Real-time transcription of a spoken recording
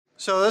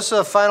So this is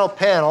a final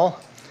panel.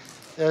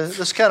 This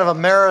is kind of a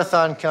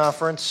marathon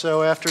conference,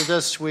 so after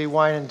this we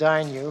wine and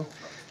dine you.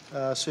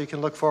 So you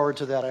can look forward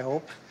to that, I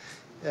hope.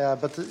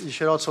 But you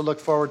should also look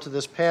forward to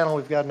this panel.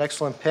 We've got an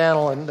excellent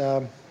panel,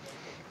 and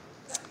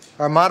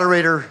our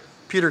moderator,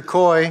 Peter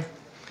Coy,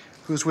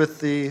 who's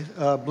with the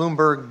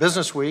Bloomberg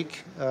Business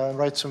Week,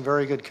 writes some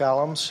very good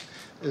columns,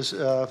 is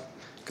going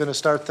to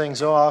start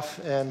things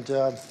off, and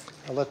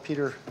I'll let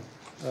Peter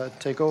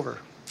take over.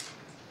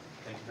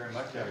 Thank you very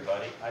much,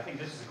 everybody. I think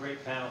this is a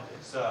great panel.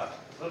 It's a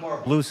little more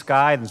blue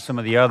sky than some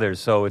of the others,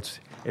 so it's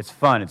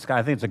fun.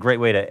 I think it's a great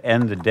way to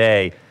end the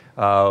day.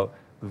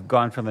 We've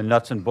gone from the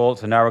nuts and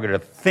bolts, and now we're going to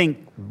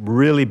think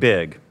really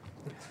big.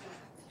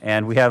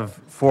 And we have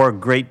four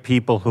great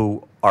people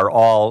who are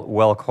all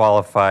well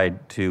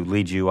qualified to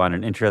lead you on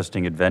an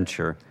interesting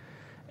adventure.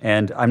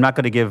 And I'm not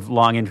going to give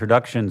long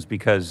introductions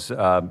because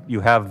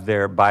you have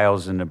their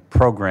bios in the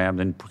program,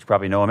 and you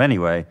probably know them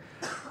anyway.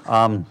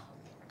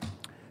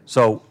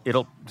 So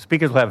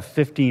speakers will have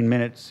 15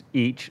 minutes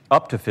each,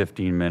 up to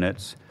 15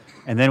 minutes,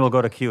 and then we'll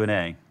go to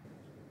Q&A.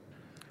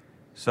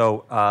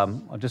 So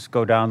I'll just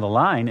go down the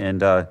line,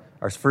 and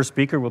our first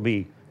speaker will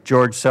be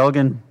George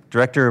Selgin,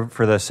 Director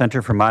for the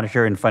Center for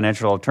Monetary and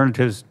Financial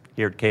Alternatives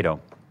here at Cato.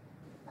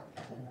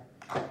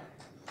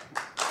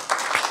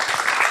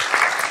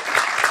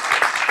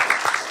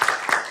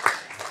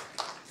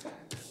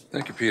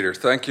 Thank you, Peter.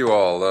 Thank you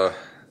all.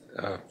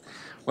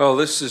 Well,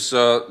 this is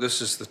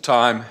the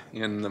time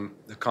in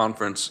the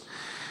conference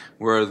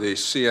where the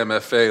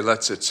CMFA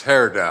lets its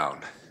hair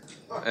down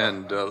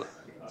and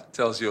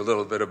tells you a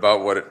little bit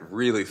about what it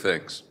really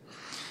thinks,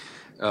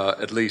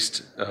 at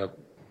least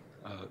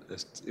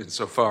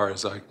insofar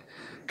as I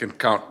can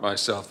count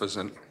myself as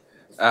an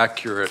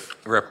accurate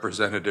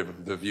representative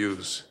of the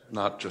views,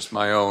 not just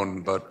my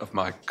own, but of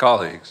my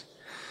colleagues.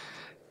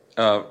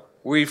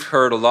 We've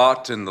heard a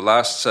lot in the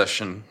last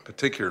session,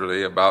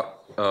 particularly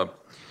about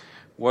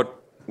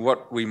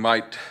what we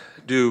might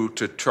do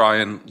to try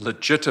and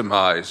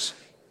legitimize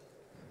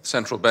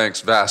central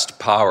banks' vast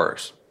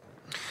powers.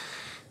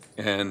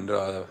 And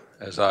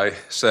as I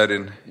said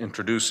in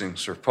introducing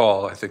Sir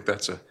Paul, I think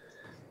that's a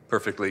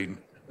perfectly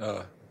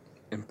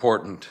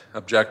important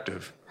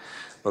objective.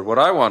 But what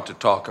I want to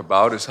talk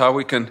about is how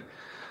we can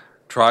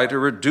try to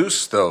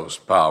reduce those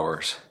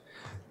powers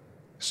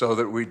so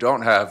that we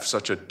don't have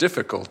such a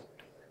difficult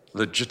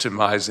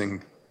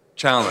legitimizing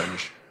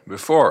challenge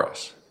before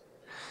us.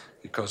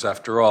 Because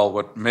after all,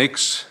 what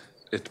makes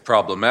it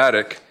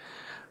problematic,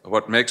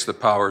 what makes the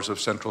powers of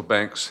central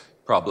banks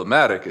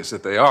problematic is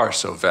that they are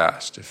so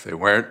vast. If they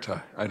weren't,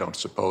 I don't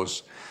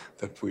suppose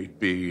that we'd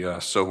be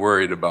so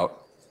worried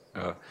about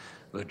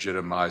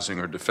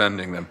legitimizing or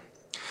defending them.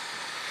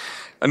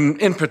 And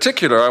in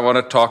particular, I want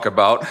to talk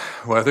about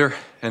whether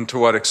and to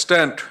what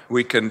extent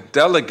we can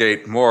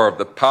delegate more of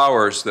the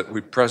powers that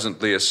we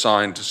presently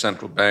assign to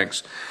central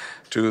banks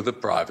to the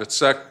private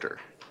sector.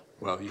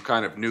 Well, you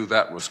kind of knew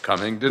that was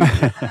coming,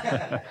 didn't you?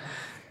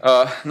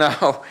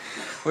 Now,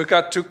 we've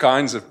got two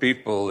kinds of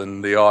people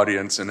in the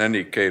audience in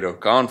any Cato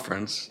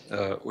conference.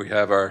 We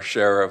have our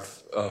share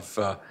of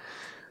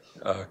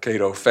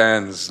Cato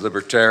fans,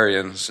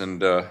 libertarians,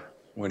 and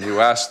when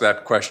you ask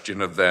that question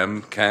of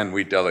them, can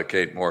we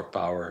delegate more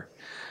power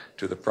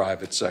to the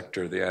private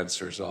sector, the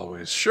answer is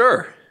always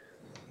sure.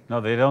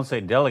 No, they don't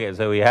say delegate,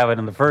 so we have it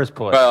in the first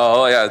place.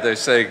 Well, yeah, they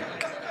say,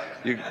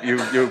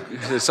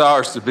 it's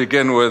ours to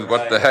begin with.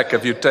 What the heck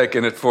have you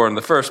taken it for in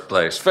the first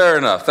place? Fair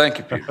enough. Thank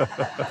you, Peter.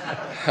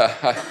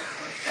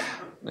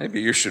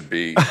 Maybe you should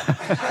be.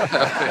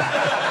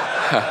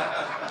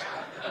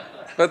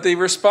 But the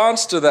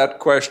response to that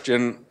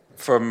question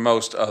from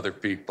most other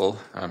people,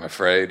 I'm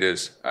afraid,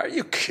 is, are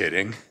you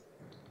kidding?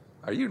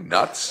 Are you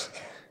nuts?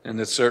 And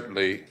it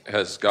certainly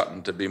has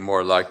gotten to be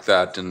more like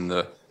that in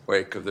the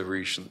wake of the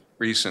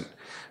recent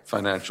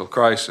financial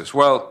crisis.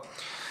 Well,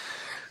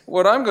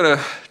 what I'm going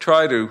to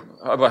try to,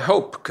 I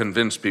hope,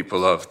 convince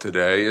people of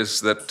today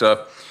is that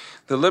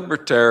the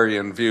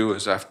libertarian view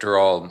is, after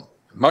all,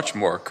 much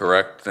more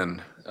correct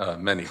than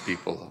many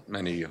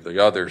of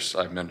the others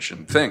I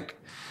mentioned think.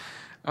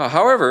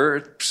 However,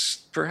 it's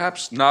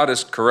perhaps not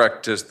as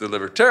correct as the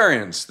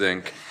libertarians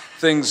think.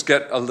 Things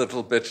get a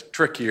little bit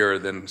trickier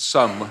than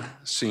some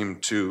seem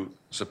to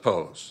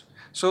suppose.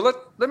 So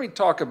let me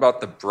talk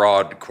about the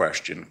broad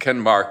question. Can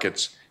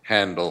markets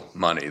handle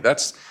money?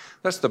 That's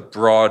the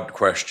broad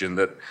question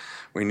that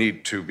we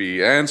need to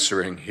be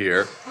answering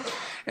here.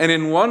 And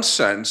in one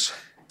sense,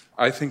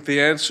 I think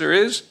the answer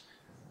is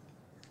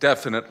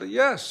definitely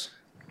yes.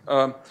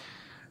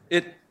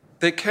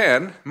 They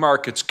can,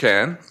 markets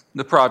can,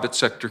 the private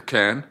sector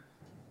can,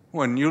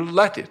 when you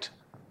let it.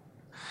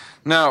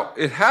 Now,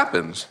 it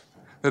happens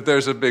that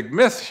there's a big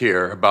myth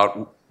here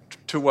about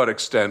to what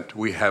extent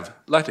we have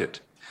let it.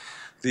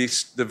 The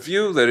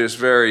view that is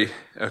very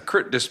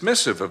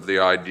dismissive of the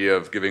idea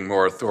of giving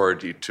more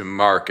authority to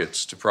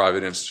markets, to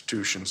private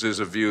institutions, is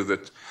a view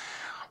that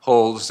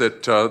holds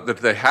that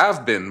they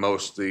have been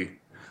mostly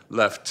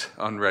left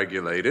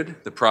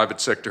unregulated. The private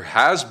sector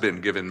has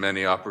been given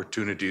many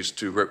opportunities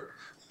to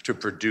to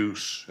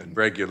produce and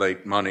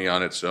regulate money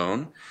on its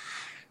own,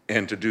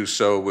 and to do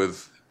so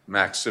with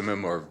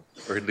maximum or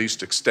at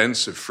least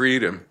extensive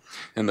freedom,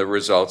 and the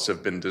results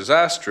have been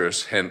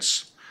disastrous.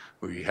 Hence,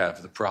 we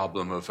have the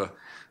problem of a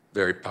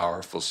very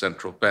powerful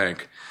central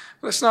bank.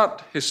 But it's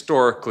not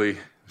historically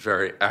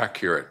very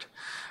accurate.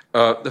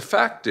 The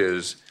fact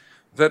is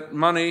that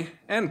money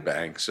and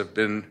banks have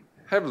been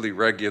heavily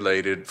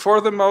regulated for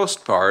the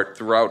most part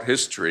throughout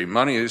history.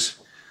 Money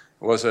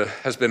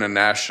has been a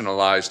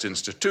nationalized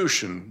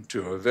institution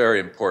to a very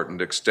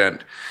important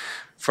extent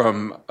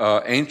from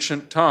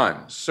ancient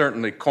times.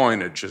 Certainly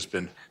coinage has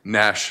been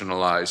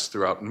nationalized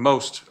throughout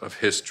most of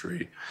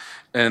history,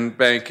 and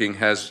banking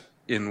has,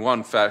 in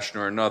one fashion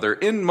or another,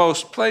 in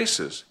most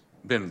places,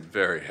 been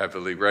very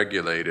heavily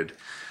regulated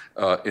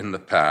in the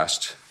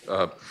past,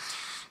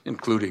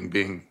 including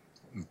being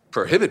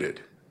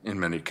prohibited in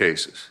many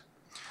cases.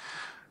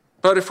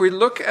 But if we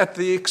look at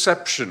the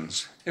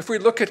exceptions, if we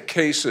look at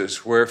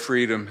cases where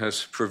freedom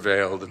has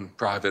prevailed and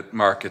private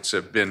markets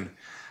have been,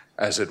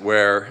 as it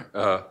were,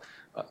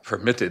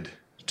 permitted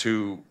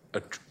to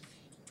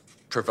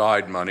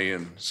provide money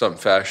in some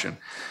fashion,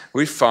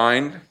 we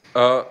find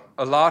a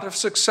lot of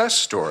success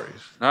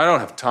stories. Now, I don't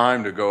have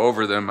time to go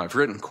over them. I've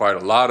written quite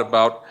a lot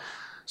about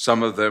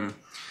some of them,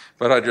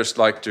 but I'd just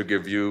like to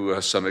give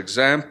you some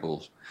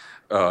examples.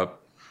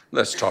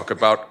 Let's talk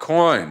about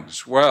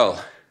coins.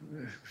 Well,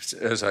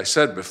 as I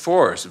said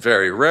before, it's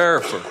very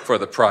rare for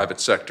the private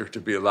sector to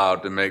be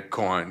allowed to make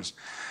coins.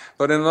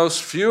 But in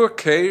those few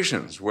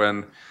occasions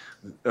when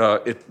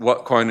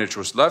what coinage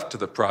was left to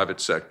the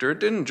private sector, it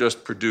didn't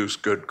just produce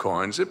good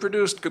coins, it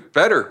produced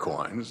better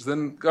coins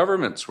than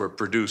governments were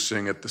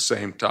producing at the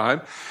same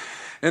time,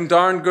 and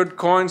darn good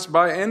coins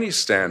by any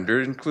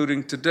standard,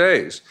 including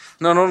today's.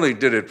 Not only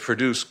did it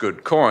produce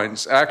good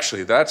coins,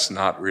 actually that's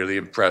not really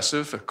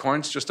impressive. A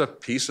coin's just a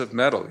piece of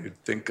metal. You'd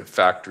think a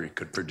factory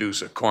could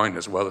produce a coin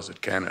as well as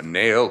it can a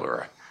nail or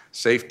a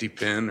safety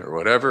pin or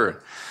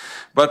whatever.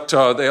 But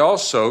they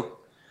also,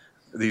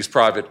 these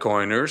private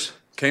coiners,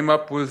 came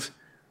up with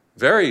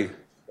very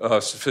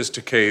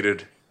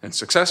sophisticated and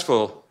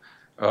successful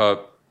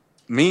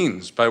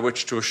means by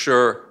which to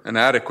assure an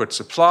adequate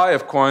supply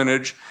of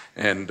coinage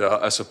and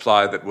a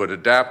supply that would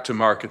adapt to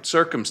market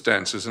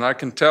circumstances. And I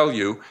can tell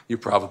you, you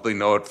probably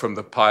know it from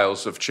the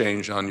piles of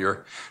change on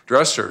your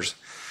dressers,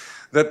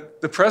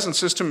 that the present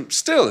system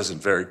still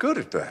isn't very good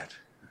at that.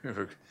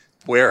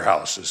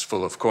 Warehouses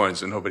full of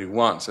coins that nobody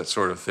wants, that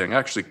sort of thing.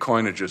 Actually,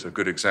 coinage is a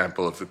good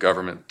example of the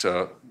government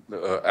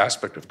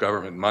aspect of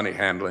government money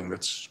handling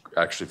that's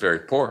actually very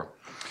poor.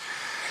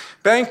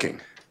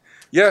 Banking.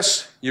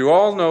 Yes, you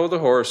all know the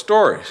horror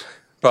stories,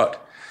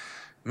 but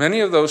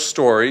many of those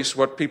stories,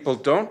 what people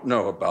don't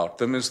know about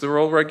them is the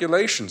role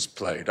regulations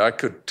played. I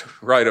could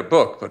write a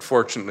book, but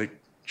fortunately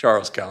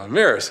Charles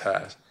Calomiris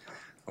has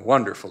a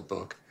wonderful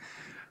book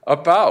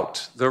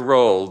about the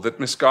role that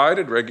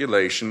misguided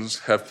regulations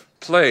have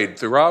played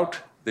throughout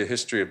the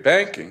history of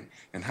banking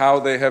and how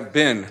they have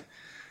been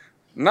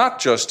not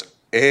just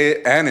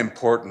an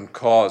important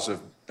cause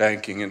of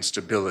banking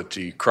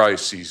instability,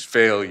 crises,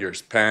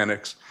 failures,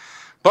 panics,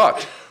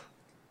 but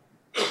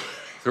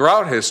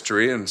throughout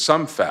history, in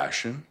some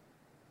fashion,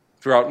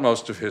 throughout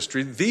most of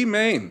history, the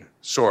main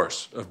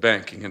source of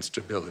banking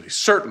instability.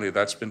 Certainly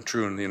that's been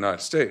true in the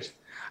United States.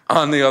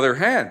 On the other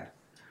hand,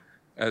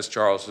 as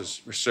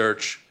Charles's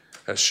research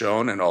has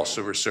shown, and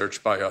also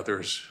research by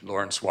others,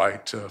 Lawrence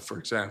White, for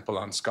example,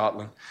 on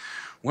Scotland,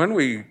 when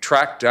we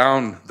track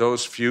down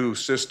those few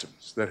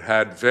systems that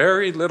had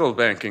very little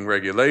banking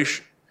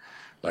regulation,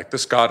 like the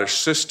Scottish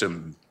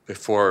system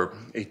before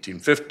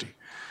 1850,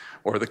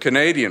 or the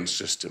Canadian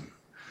system,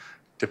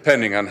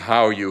 depending on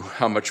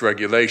how much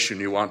regulation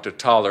you want to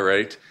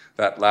tolerate,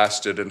 that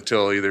lasted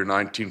until either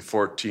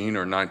 1914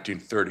 or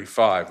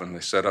 1935 when they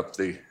set up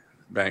the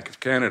Bank of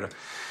Canada.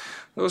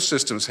 Those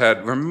systems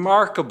had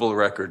remarkable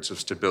records of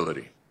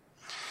stability.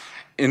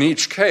 In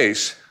each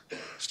case,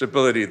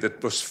 stability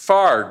that was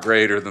far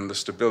greater than the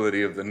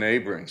stability of the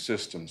neighboring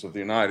systems of the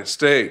United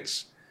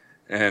States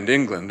and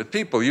England. The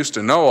people used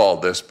to know all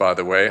this, by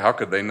the way. How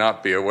could they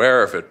not be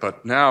aware of it?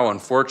 But now,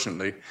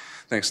 unfortunately,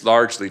 thanks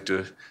largely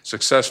to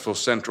successful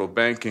central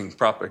banking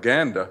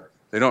propaganda,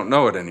 they don't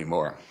know it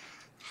anymore.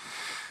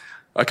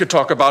 I could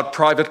talk about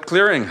private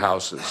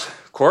clearinghouses.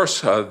 Of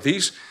course,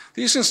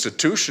 these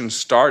institutions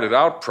started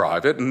out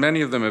private, and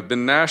many of them have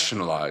been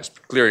nationalized.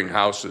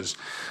 Clearinghouses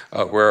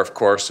were, of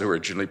course,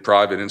 originally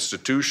private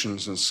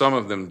institutions, and some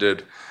of them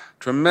did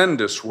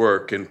tremendous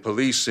work in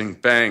policing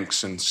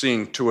banks and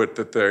seeing to it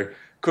that they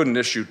couldn't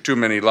issue too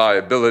many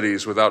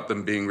liabilities without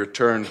them being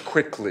returned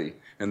quickly.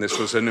 And this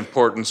was an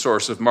important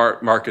source of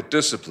market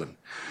discipline.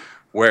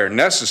 Where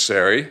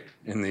necessary,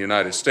 in the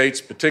United States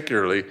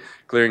particularly,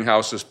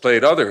 clearinghouses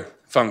played other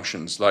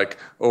functions like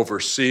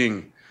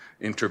overseeing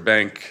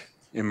interbank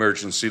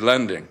emergency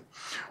lending,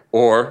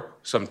 or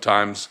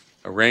sometimes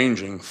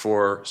arranging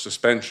for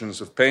suspensions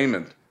of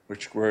payment,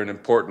 which were an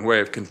important way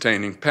of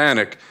containing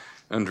panic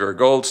under a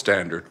gold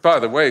standard. By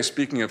the way,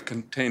 speaking of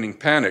containing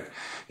panic,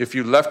 if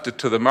you left it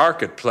to the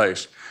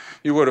marketplace,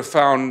 you would have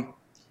found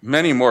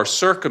many more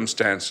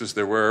circumstances,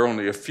 there were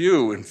only a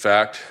few, in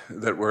fact,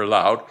 that were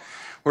allowed,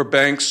 where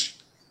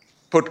banks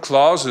put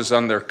clauses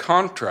on their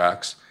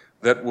contracts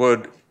that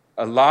would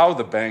allow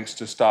the banks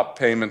to stop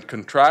payment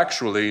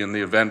contractually in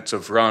the event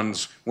of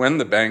runs when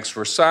the banks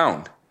were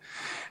sound.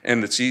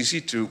 And it's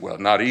easy to, well,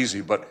 not easy,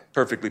 but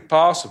perfectly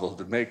possible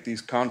to make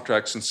these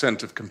contracts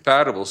incentive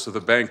compatible so the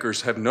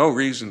bankers have no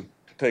reason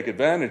to take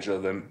advantage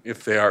of them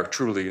if they are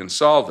truly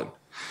insolvent,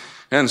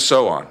 and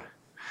so on.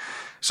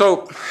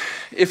 So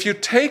if you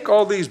take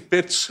all these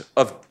bits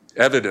of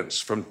evidence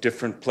from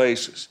different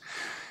places,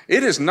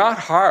 it is not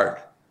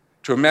hard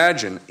to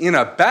imagine, in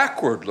a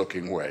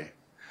backward-looking way,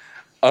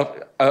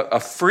 a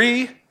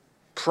free,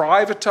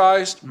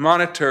 privatized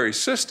monetary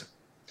system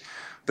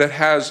that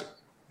has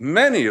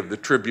many of the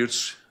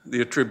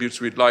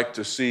attributes we'd like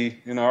to see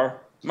in our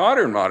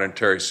modern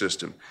monetary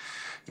system,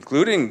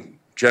 including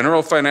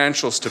general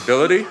financial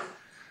stability,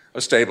 a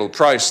stable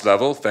price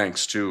level,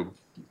 thanks to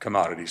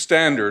commodity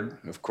standard,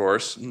 of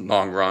course, in the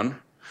long run,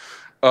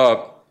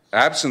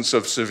 absence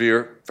of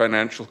severe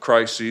financial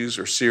crises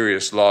or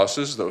serious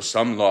losses, though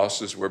some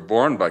losses were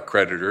borne by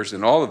creditors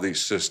in all of these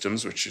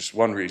systems, which is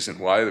one reason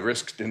why the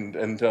risk didn't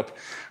end up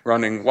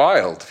running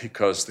wild,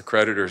 because the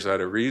creditors had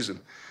a reason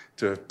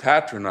to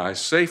patronize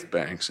safe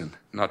banks and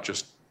not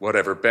just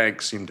whatever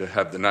bank seemed to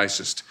have the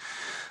nicest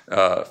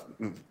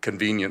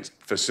convenient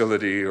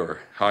facility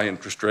or high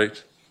interest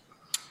rate.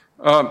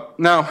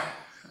 Now,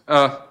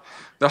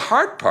 the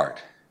hard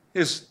part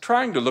is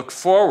trying to look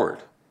forward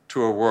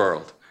to a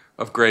world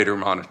of greater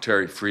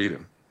monetary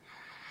freedom.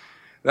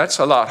 That's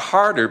a lot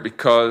harder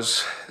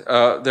because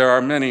there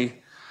are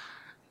many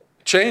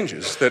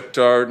changes that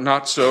are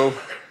not so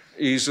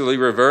easily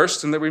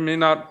reversed and that we may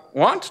not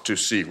want to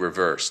see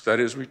reversed. That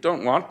is, we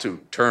don't want to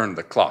turn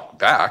the clock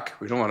back.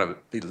 We don't want to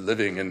be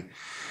living in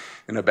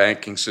a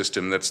banking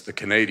system that's the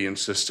Canadian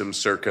system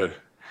circa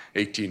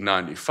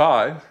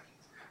 1895,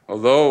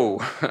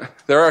 although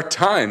there are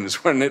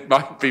times when it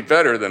might be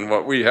better than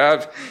what we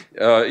have,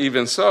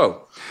 even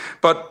so.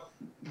 But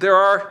there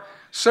are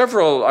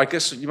several, I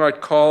guess you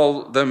might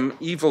call them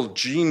evil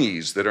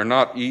genies, that are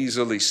not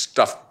easily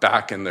stuffed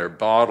back in their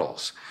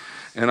bottles.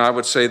 And I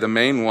would say the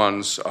main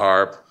ones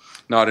are,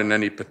 not in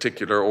any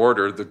particular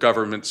order, the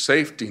government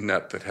safety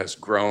net that has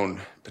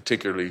grown,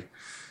 particularly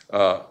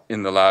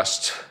in the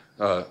last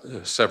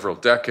several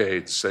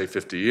decades, say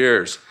 50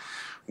 years,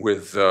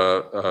 with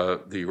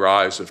the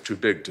rise of too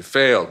big to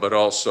fail, but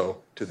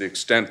also to the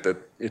extent that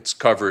its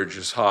coverage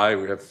is high.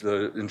 We have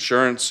the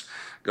insurance,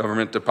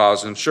 government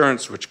deposit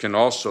insurance, which can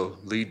also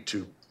lead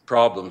to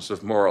problems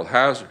of moral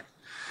hazard.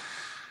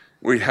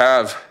 We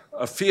have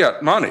a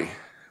fiat money,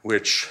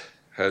 which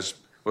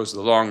was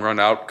the long-run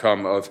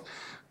outcome of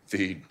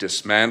the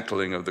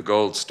dismantling of the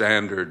gold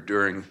standard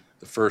during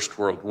the First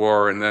World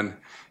War, and then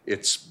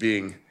it's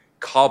being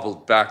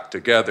cobbled back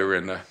together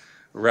in a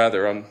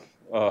rather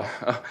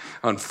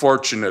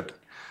unfortunate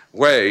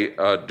way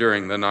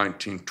during the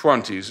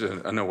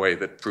 1920s, in a way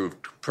that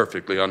proved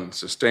perfectly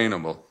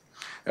unsustainable,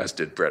 as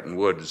did Bretton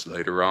Woods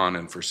later on,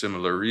 and for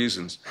similar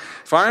reasons.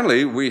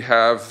 Finally, we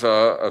have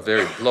a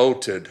very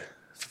bloated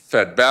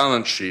Fed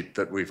balance sheet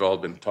that we've all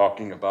been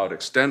talking about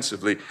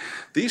extensively.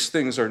 These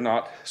things are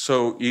not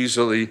so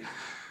easily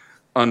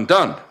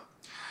undone.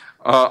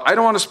 I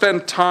don't want to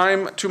spend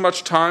too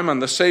much time on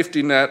the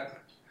safety net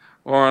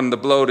or on the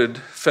bloated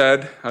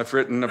Fed. I've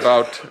written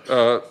about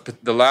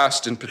the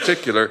last in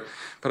particular,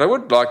 but I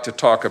would like to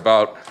talk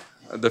about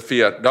the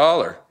fiat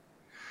dollar.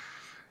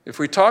 If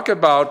we talk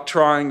about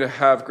trying to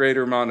have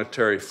greater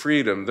monetary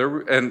freedom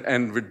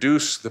and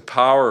reduce the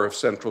power of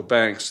central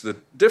banks, the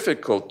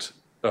difficult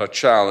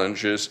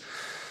challenge is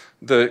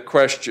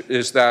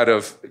that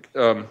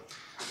of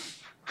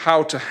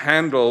how to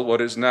handle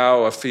what is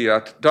now a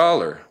fiat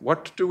dollar.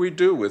 What do we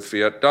do with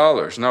fiat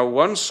dollars? Now,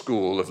 one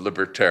school of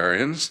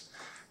libertarians,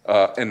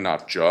 and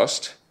not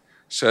just,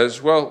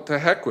 says, well, to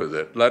heck with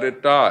it, let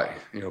it die.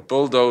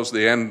 Bulldoze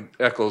the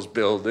Eccles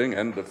building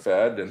and the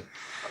Fed,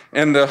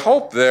 and the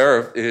hope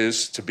there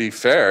is, to be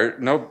fair,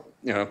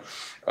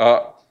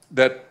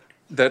 that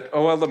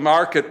the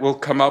market will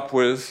come up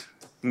with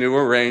new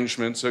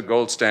arrangements, a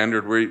gold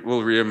standard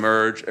will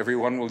reemerge,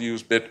 everyone will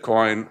use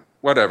Bitcoin,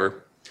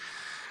 whatever.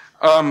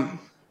 Now,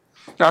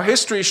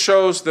 history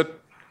shows that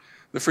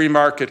the free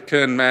market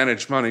can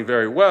manage money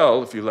very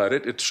well if you let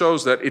it.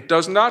 It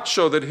does not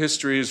show that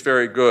history is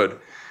very good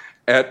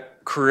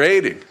at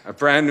creating a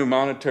brand new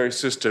monetary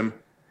system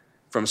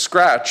from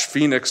scratch,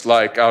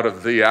 Phoenix-like, out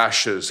of the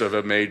ashes of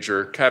a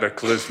major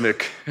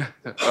cataclysmic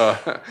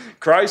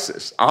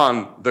crisis.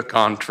 On the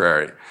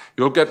contrary,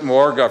 you'll get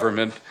more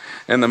government,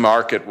 and the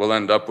market will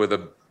end up with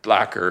a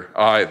blacker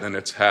eye than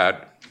it's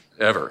had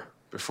ever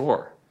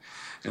before.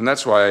 And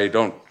that's why I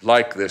don't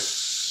like this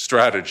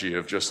strategy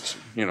of just,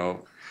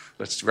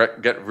 let's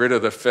get rid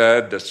of the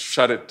Fed, let's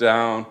shut it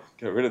down,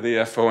 get rid of the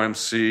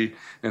FOMC,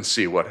 and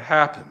see what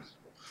happens.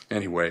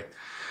 Anyway,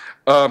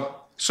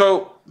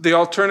 so the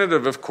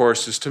alternative, of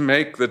course, is to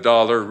make the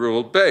dollar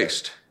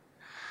rule-based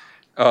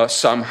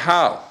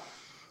somehow.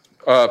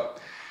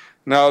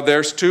 Now,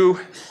 there's 2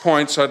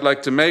 points I'd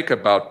like to make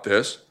about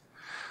this.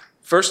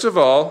 First of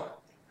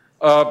all,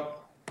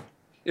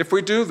 if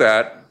we do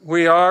that,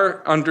 we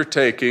are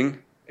undertaking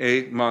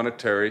a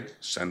monetary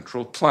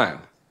central plan.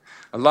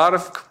 A lot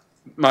of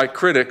my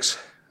critics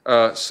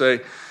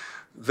say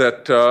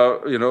that,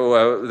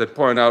 that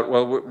point out,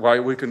 well, why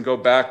we can go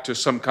back to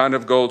some kind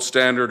of gold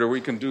standard, or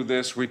we can do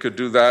this, we could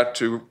do that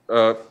to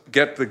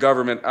get the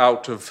government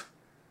out of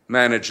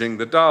managing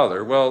the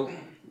dollar. Well,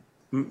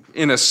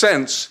 in a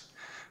sense,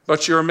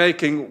 but you're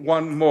making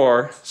one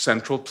more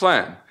central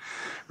plan.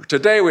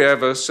 Today we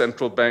have a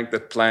central bank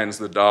that plans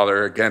the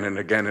dollar again and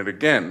again and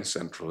again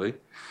centrally.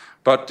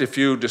 But if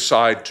you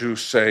decide to,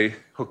 say,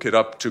 hook it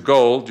up to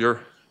gold,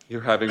 you're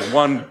having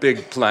one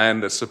big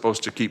plan that's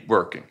supposed to keep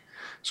working.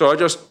 So I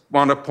just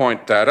want to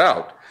point that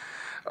out.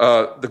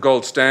 The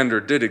gold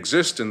standard did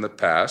exist in the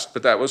past,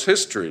 but that was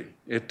history.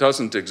 It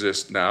doesn't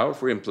exist now.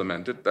 If we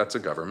implement it, that's a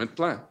government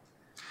plan.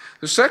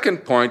 The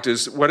second point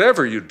is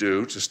whatever you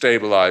do to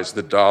stabilize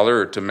the dollar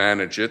or to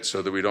manage it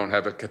so that we don't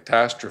have a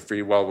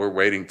catastrophe while we're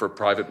waiting for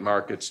private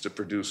markets to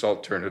produce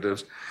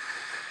alternatives,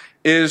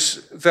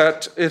 is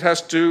that it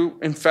has to,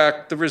 in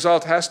fact, the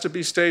result has to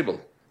be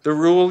stable. The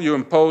rule you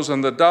impose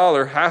on the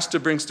dollar has to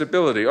bring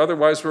stability.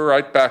 Otherwise, we're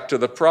right back to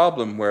the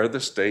problem where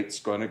the state's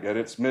going to get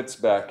its mitts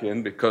back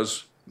in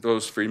because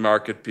those free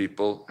market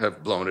people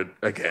have blown it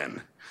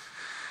again.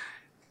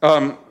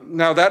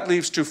 Now, that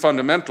leaves 2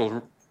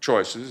 fundamental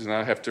choices, and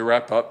I have to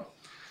wrap up.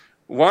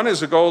 One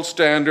is a gold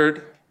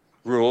standard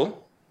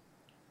rule,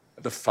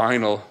 the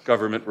final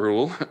government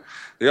rule.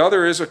 The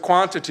other is a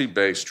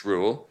quantity-based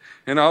rule.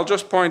 And I'll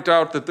just point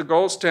out that the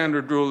gold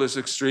standard rule is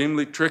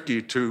extremely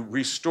tricky to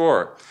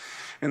restore.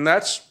 And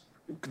that's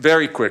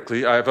very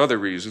quickly, I have other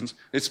reasons.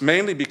 It's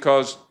mainly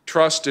because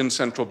trust in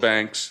central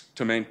banks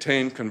to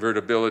maintain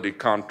convertibility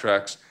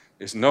contracts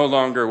is no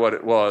longer what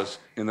it was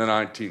in the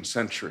 19th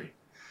century.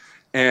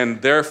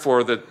 And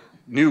therefore, the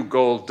new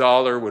gold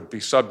dollar would be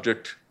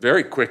subject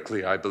very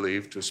quickly, I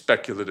believe, to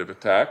speculative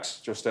attacks,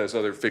 just as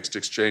other fixed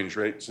exchange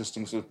rate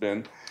systems have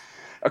been.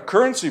 A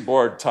currency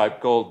board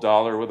type gold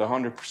dollar with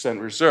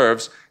 100%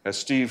 reserves, as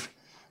Steve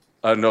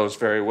knows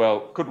very well,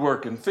 could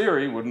work in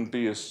theory, wouldn't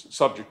be as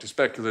subject to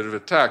speculative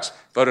attacks.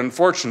 But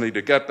unfortunately,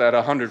 to get that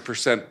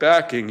 100%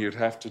 backing, you'd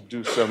have to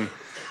do some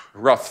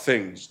rough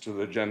things to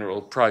the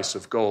general price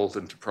of gold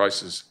and to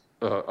prices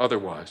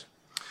otherwise.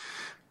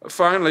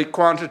 Finally,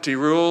 quantity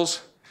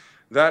rules,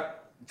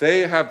 that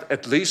they have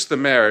at least the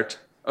merit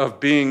of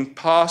being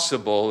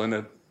possible in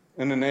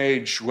an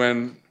age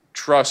when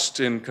trust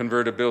in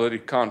convertibility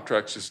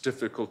contracts is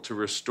difficult to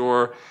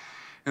restore.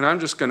 And I'm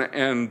just going to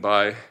end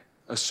by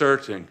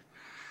asserting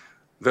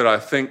that I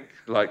think,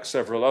 like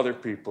several other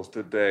people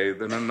today,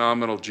 that a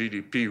nominal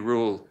GDP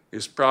rule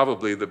is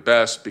probably the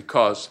best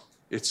because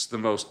it's the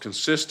most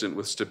consistent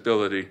with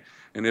stability.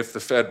 And if the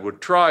Fed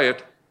would try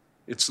it,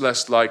 it's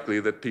less likely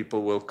that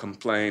people will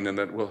complain and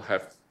that we'll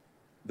have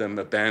them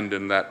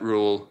abandon that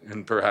rule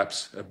and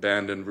perhaps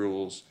abandon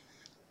rules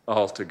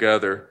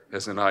altogether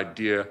as an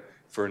idea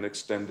for an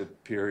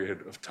extended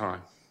period of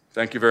time.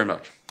 Thank you very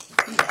much.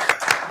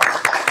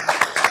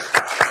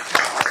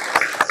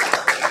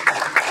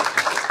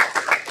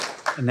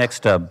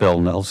 Next up,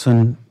 Bill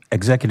Nelson,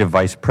 Executive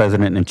Vice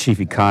President and Chief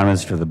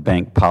Economist for the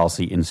Bank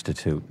Policy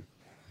Institute.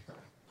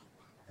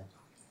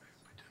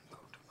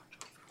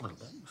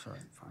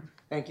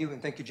 Thank you,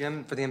 and thank you,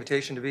 Jim, for the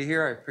invitation to be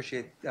here. I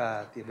appreciate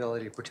the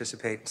ability to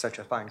participate in such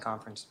a fine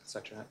conference with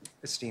such an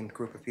esteemed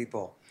group of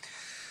people.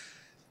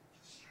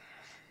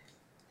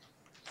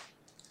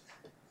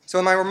 So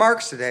in my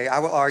remarks today, I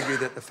will argue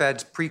that the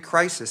Fed's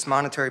pre-crisis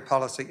monetary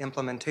policy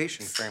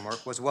implementation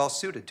framework was well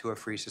suited to a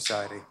free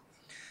society.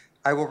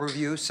 I will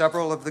review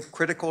several of the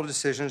critical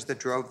decisions that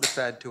drove the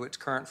Fed to its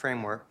current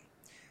framework,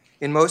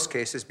 in most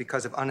cases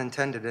because of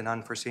unintended and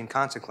unforeseen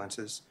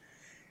consequences,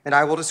 and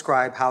I will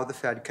describe how the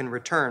Fed can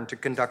return to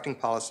conducting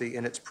policy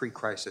in its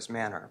pre-crisis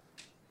manner.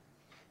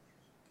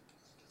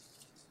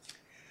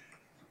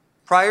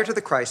 Prior to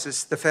the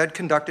crisis, the Fed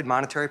conducted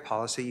monetary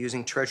policy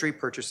using Treasury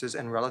purchases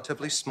and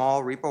relatively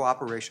small repo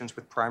operations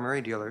with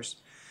primary dealers,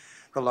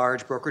 the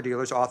large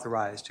broker-dealers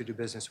authorized to do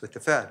business with the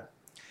Fed.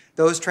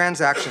 Those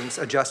transactions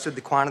adjusted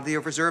the quantity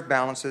of reserve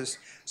balances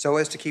so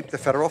as to keep the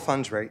federal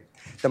funds rate,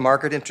 the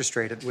market interest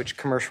rate at which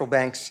commercial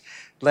banks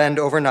lend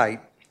overnight,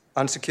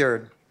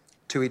 unsecured,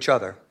 to each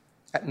other,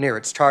 at near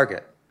its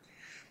target.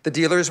 The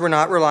dealers were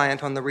not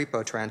reliant on the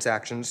repo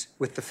transactions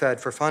with the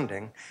Fed for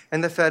funding,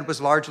 and the Fed was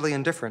largely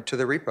indifferent to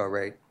the repo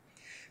rate.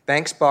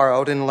 Banks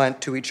borrowed and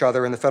lent to each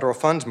other in the federal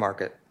funds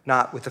market,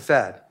 not with the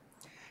Fed.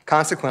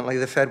 Consequently,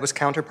 the Fed was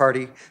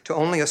counterparty to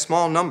only a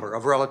small number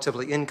of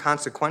relatively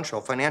inconsequential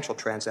financial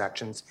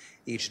transactions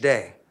each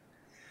day.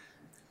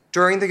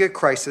 During the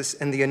crisis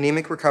and the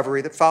anemic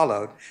recovery that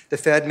followed, the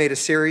Fed made a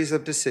series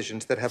of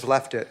decisions that have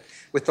left it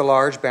with the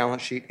large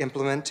balance sheet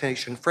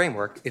implementation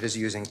framework it is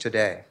using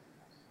today.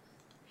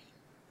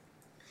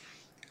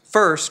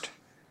 First,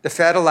 the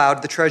Fed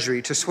allowed the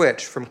Treasury to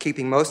switch from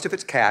keeping most of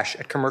its cash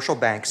at commercial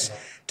banks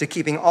to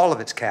keeping all of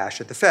its cash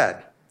at the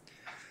Fed.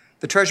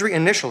 The Treasury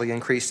initially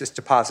increased its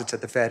deposits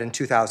at the Fed in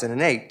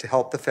 2008 to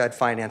help the Fed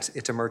finance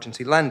its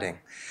emergency lending.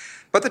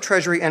 But the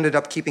Treasury ended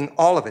up keeping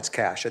all of its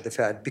cash at the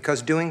Fed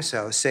because doing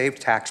so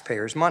saved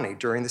taxpayers money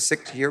during the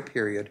 6-year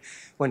period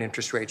when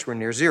interest rates were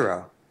near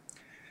zero.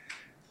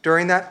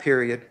 During that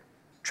period,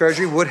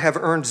 Treasury would have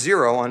earned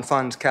zero on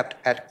funds kept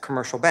at a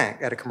commercial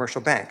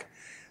bank.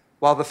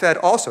 While the Fed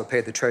also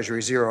paid the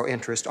Treasury zero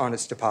interest on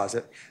its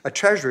deposit, a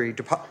Treasury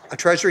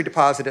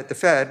deposit at the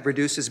Fed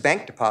reduces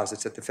bank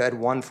deposits at the Fed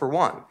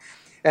 1-for-1,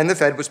 and the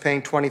Fed was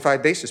paying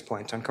 25 basis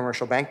points on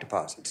commercial bank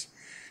deposits.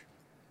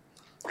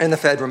 And the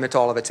Fed remits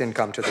all of its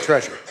income to the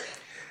Treasury.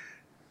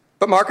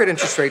 But market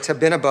interest rates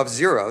have been above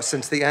zero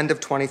since the end of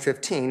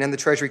 2015, and the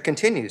Treasury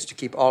continues to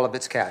keep all of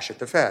its cash at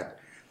the Fed.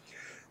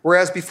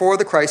 Whereas before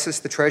the crisis,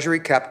 the Treasury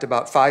kept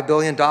about $5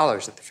 billion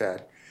at the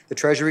Fed, the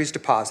Treasury's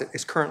deposit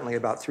is currently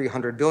about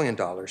 $300 billion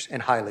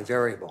and highly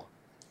variable.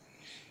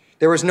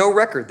 There is no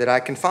record that I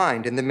can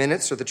find in the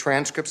minutes or the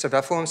transcripts of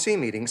FOMC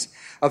meetings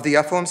of the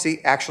FOMC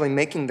actually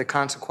making the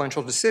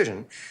consequential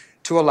decision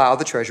to allow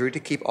the Treasury to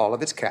keep all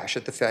of its cash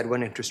at the Fed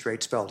when interest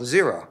rates fell to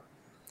zero,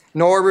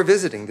 nor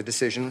revisiting the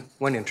decision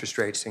when interest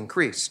rates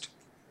increased.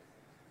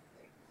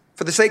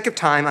 For the sake of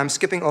time, I'm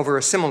skipping over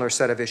a similar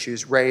set of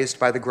issues raised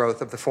by the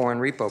growth of the foreign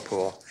repo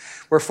pool,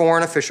 where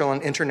foreign official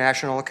and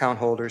international account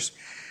holders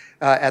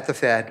at the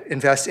Fed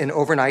invest in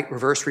overnight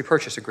reverse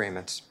repurchase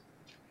agreements.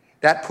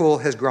 That pool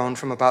has grown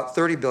from about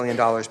 $30 billion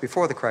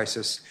before the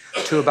crisis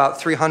to about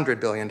 $300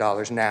 billion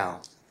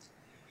now.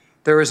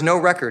 There is no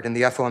record in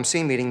the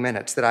FOMC meeting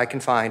minutes that I can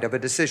find of a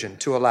decision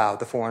to allow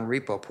the foreign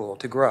repo pool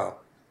to grow.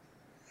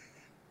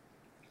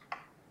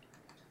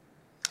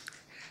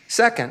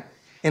 Second,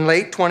 in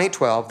late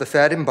 2012, the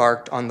Fed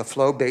embarked on the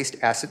Flow-Based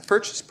Asset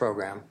Purchase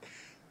Program,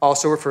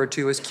 also referred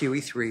to as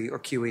QE3 or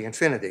QE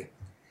Infinity.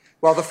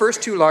 While the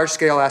first two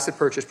large-scale asset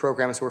purchase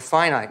programs were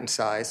finite in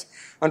size,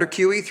 under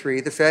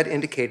QE3, the Fed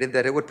indicated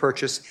that it would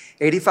purchase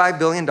 $85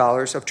 billion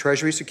of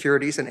Treasury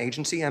securities and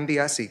agency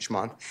MBS each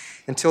month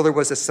until there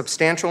was a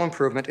substantial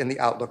improvement in the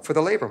outlook for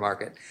the labor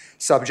market,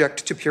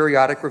 subject to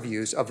periodic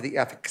reviews of the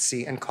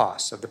efficacy and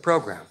costs of the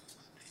program.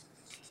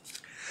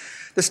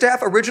 The staff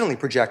originally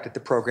projected the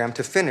program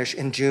to finish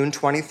in June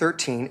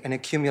 2013 and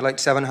accumulate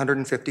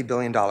 $750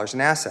 billion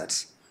in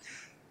assets.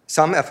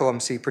 Some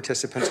FOMC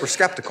participants were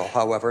skeptical,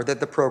 however, that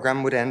the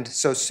program would end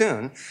so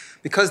soon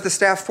because the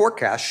staff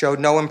forecast showed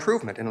no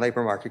improvement in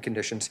labor market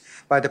conditions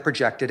by the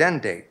projected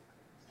end date.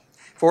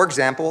 For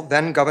example,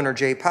 then Governor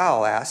Jay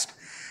Powell asked,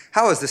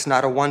 "How is this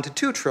not a $1 to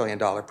 $2 trillion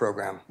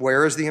program?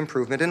 Where is the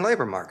improvement in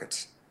labor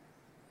markets?"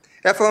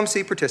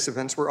 FOMC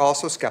participants were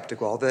also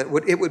skeptical that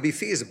it would be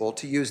feasible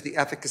to use the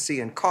efficacy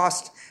and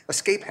cost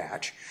escape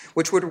hatch,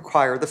 which would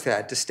require the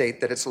Fed to state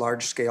that its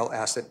large-scale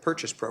asset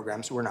purchase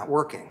programs were not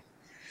working.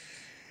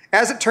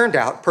 As it turned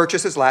out,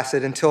 purchases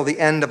lasted until the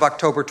end of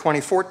October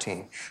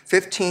 2014,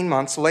 15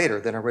 months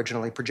later than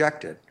originally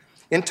projected.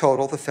 In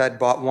total, the Fed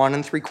bought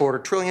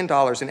 $1.75 trillion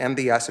in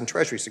MBS and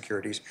Treasury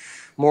securities,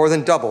 more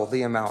than double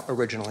the amount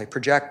originally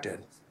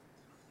projected.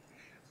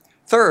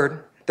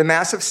 Third, the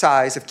massive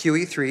size of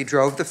QE3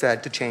 drove the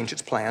Fed to change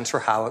its plans for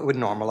how it would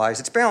normalize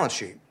its balance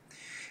sheet.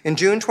 In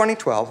June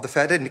 2012, the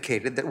Fed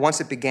indicated that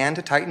once it began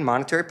to tighten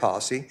monetary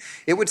policy,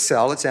 it would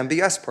sell its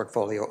MBS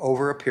portfolio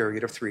over a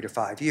period of 3 to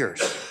 5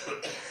 years.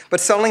 But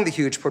selling the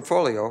huge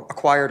portfolio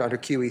acquired under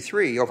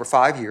QE3 over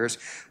 5 years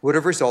would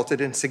have resulted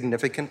in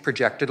significant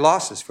projected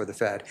losses for the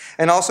Fed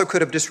and also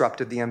could have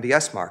disrupted the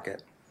MBS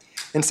market.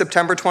 In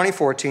September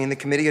 2014, the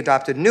committee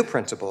adopted new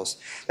principles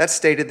that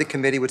stated the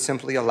committee would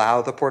simply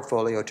allow the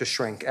portfolio to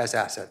shrink as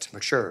assets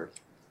matured.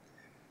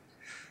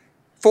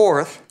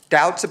 Fourth,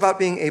 doubts about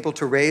being able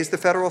to raise the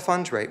federal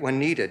funds rate when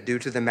needed due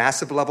to the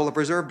massive level of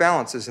reserve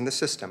balances in the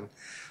system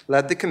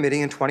led the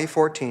committee in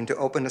 2014 to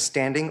open a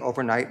standing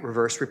overnight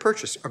reverse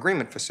repurchase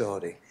agreement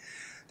facility.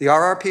 The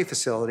RRP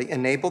facility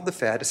enabled the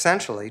Fed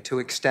essentially to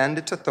extend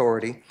its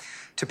authority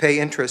to pay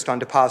interest on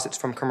deposits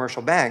from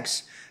commercial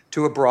banks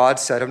to a broad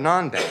set of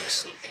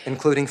non-banks,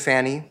 including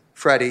Fannie,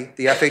 Freddie,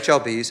 the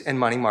FHLBs, and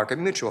money market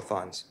mutual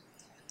funds.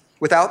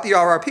 Without the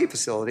RRP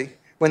facility,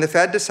 when the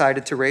Fed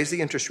decided to raise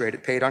the interest rate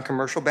it paid on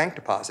commercial bank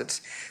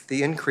deposits,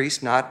 the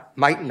increase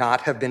might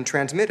not have been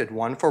transmitted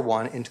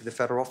 1-for-1 into the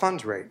federal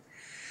funds rate,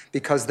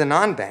 because the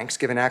non-banks,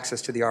 given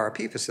access to the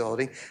RRP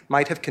facility,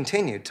 might have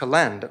continued to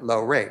lend at low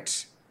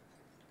rates.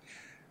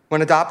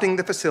 When adopting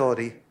the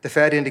facility, the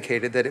Fed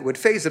indicated that it would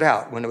phase it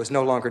out when it was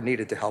no longer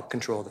needed to help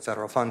control the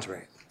federal funds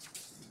rate.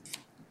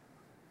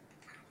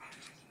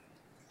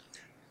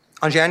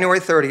 On January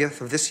 30th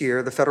of this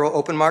year, the Federal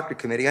Open Market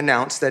Committee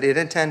announced that it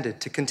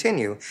intended to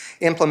continue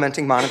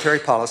implementing monetary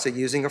policy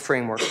using a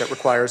framework that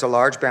requires a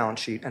large balance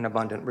sheet and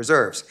abundant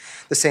reserves,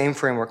 the same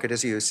framework it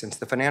has used since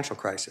the financial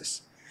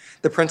crisis.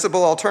 The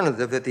principal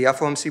alternative that the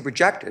FOMC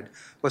rejected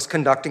was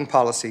conducting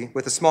policy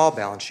with a small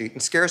balance sheet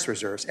and scarce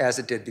reserves, as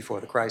it did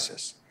before the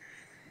crisis.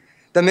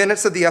 The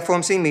minutes of the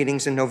FOMC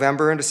meetings in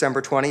November and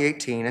December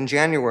 2018 and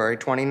January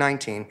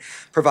 2019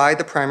 provide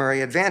the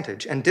primary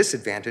advantage and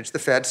disadvantage the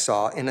Fed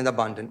saw in an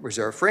abundant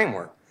reserve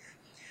framework.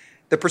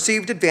 The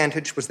perceived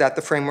advantage was that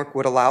the framework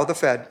would allow the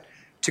Fed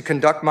to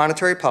conduct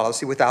monetary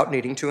policy without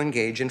needing to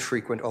engage in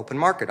frequent open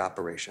market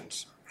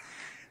operations.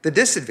 The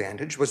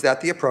disadvantage was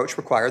that the approach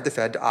required the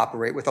Fed to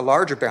operate with a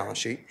larger balance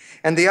sheet,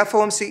 and the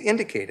FOMC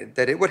indicated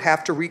that it would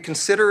have to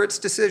reconsider its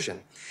decision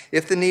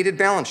if the needed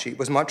balance sheet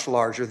was much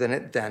larger than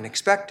it then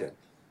expected.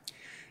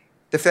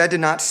 The Fed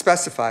did not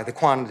specify the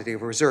quantity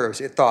of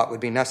reserves it thought would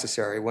be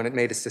necessary when it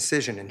made its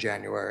decision in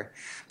January,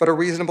 but a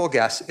reasonable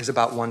guess is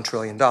about $1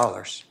 trillion.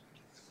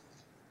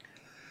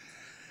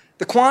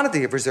 The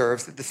quantity of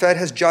reserves that the Fed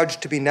has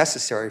judged to be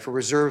necessary for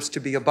reserves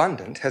to be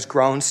abundant has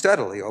grown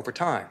steadily over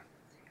time.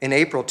 In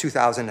April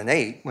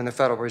 2008, when the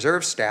Federal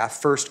Reserve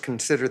staff first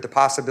considered the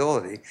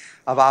possibility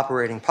of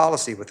operating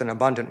policy with an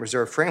abundant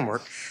reserve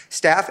framework,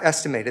 staff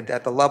estimated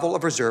that the level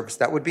of reserves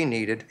that would be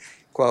needed,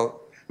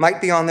 quote, might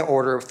be on the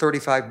order of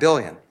 $35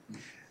 billion,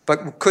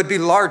 but could be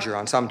larger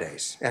on some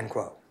days, end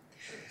quote.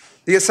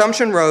 The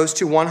assumption rose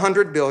to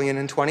 $100 billion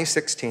in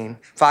 2016,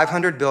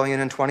 $500 billion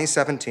in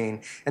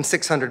 2017, and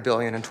 $600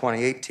 billion in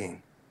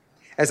 2018.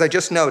 As I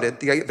just noted,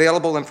 the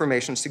available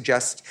information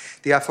suggests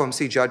the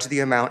FOMC judged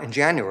the amount in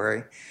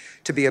January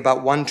to be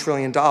about $1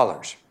 trillion,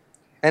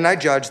 and I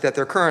judge that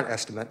their current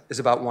estimate is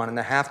about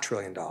 $1.5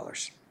 trillion.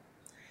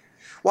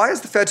 Why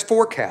has the Fed's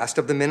forecast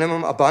of the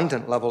minimum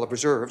abundant level of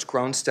reserves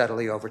grown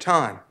steadily over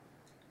time?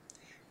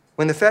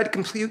 When the Fed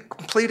completed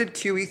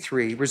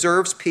QE3,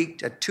 reserves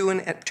peaked at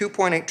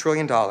 $2.8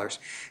 trillion,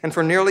 and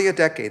for nearly a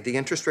decade, the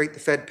interest rate the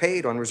Fed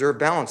paid on reserve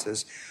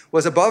balances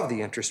was above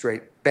the interest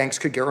rate banks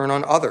could earn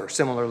on other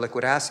similar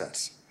liquid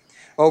assets.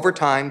 Over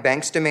time,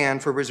 banks'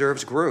 demand for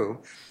reserves grew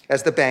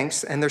as the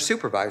banks and their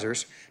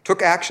supervisors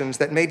took actions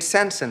that made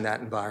sense in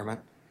that environment,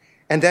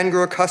 and then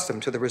grew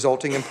accustomed to the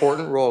resulting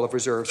important role of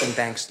reserves in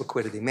banks'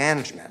 liquidity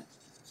management.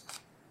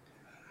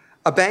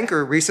 A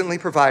banker recently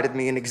provided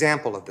me an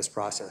example of this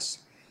process.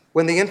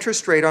 When the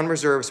interest rate on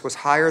reserves was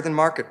higher than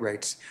market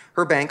rates,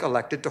 her bank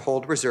elected to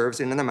hold reserves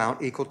in an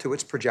amount equal to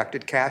its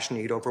projected cash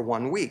need over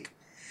 1 week,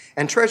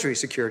 and Treasury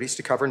securities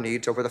to cover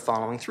needs over the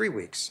following 3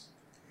 weeks.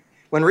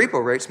 When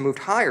repo rates moved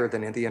higher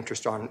than the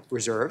interest on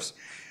reserves,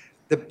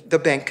 the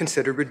bank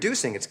considered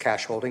reducing its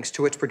cash holdings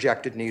to its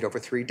projected need over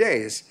 3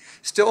 days,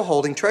 still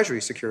holding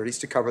Treasury securities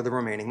to cover the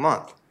remaining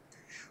month.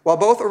 While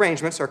both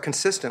arrangements are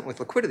consistent with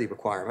liquidity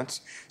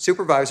requirements,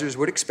 supervisors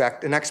would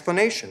expect an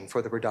explanation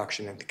for the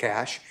reduction in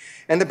cash,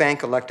 and the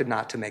bank elected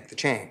not to make the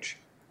change.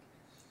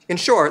 In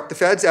short, the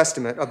Fed's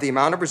estimate of the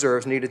amount of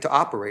reserves needed to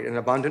operate an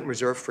abundant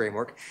reserve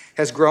framework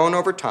has grown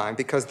over time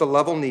because the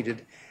level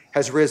needed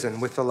has risen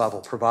with the level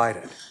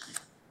provided.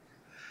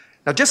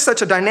 Now, just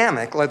such a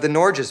dynamic led the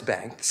Norges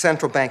Bank, the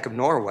Central Bank of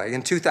Norway,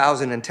 in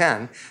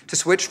 2010 to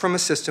switch from a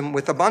system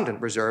with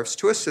abundant reserves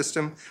to a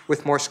system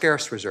with more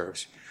scarce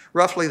reserves,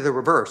 roughly the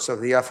reverse of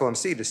the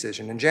FOMC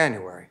decision in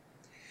January.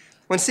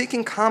 When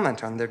seeking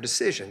comment on their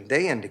decision,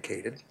 they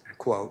indicated,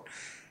 quote,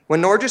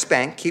 when Norges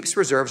Bank keeps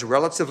reserves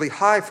relatively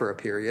high for a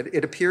period,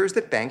 it appears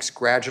that banks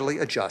gradually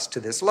adjust to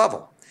this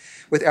level.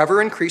 With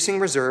ever-increasing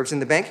reserves in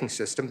the banking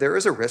system, there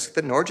is a risk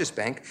that Norges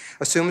Bank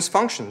assumes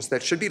functions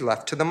that should be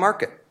left to the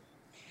market.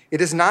 It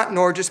is not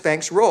Norges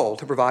Bank's role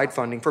to provide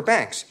funding for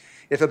banks.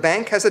 If a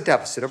bank has a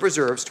deficit of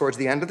reserves towards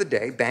the end of the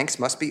day, banks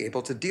must be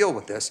able to deal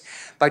with this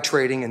by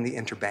trading in the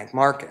interbank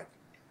market.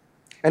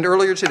 And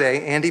earlier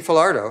today, Andy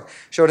Filardo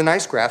showed a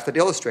nice graph that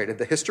illustrated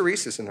the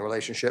hysteresis in the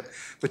relationship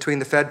between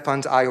the Fed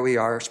funds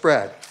IOER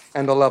spread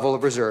and the level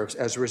of reserves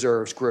as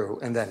reserves grew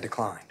and then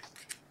declined.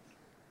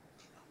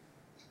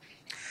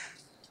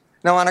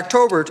 Now, on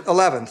October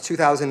 11,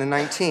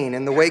 2019,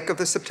 in the wake of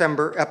the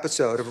September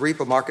episode of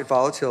repo market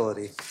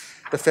volatility,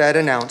 the Fed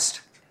announced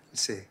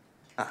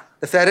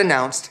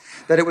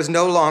that it was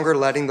no longer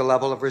letting the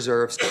level of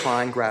reserves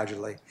decline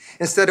gradually.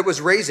 Instead, it was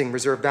raising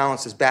reserve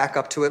balances back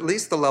up to at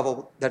least the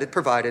level that it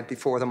provided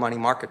before the money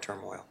market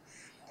turmoil.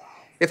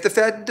 If the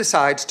Fed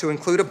decides to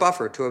include a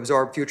buffer to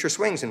absorb future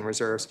swings in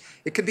reserves,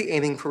 it could be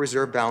aiming for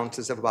reserve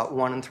balances of about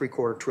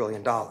 $1.75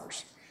 trillion.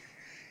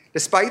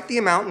 Despite the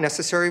amount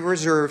necessary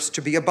reserves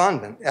to be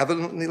abundant,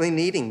 evidently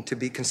needing to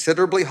be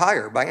considerably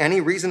higher by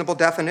any reasonable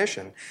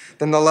definition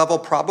than the level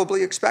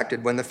probably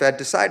expected when the Fed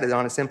decided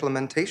on its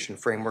implementation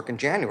framework in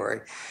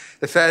January,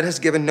 the Fed has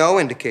given no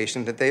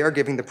indication that they are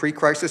giving the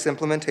pre-crisis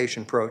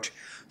implementation approach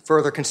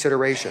further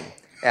consideration,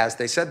 as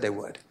they said they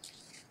would.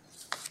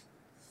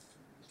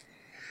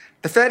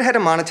 The Fed had a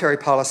monetary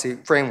policy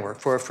framework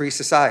for a free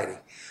society,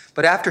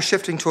 but after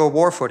shifting to a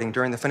war footing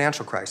during the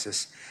financial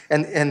crisis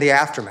and the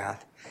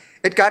aftermath,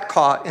 it got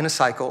caught in a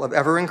cycle of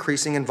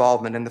ever-increasing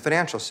involvement in the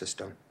financial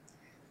system.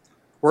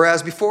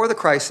 Whereas before the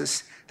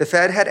crisis, the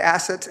Fed had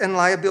assets and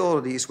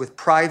liabilities with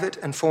private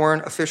and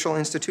foreign official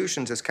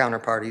institutions as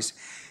counterparties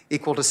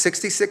equal to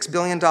 $66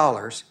 billion,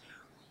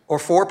 or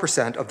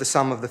 4% of the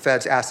sum of the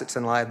Fed's assets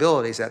and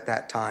liabilities at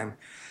that time.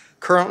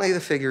 Currently, the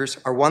figures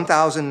are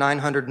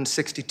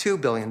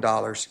 $1,962 billion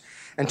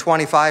and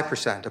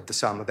 25% of the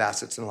sum of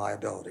assets and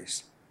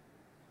liabilities.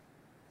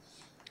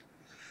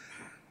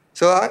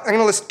 So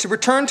to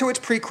return to its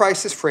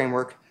pre-crisis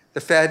framework,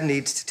 the Fed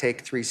needs to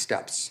take 3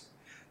 steps.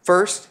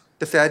 First,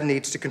 the Fed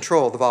needs to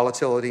control the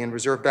volatility in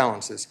reserve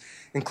balances,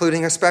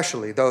 including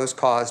especially those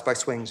caused by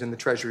swings in the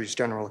Treasury's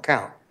general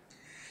account.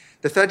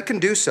 The Fed can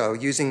do so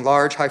using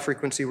large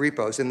high-frequency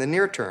repos in the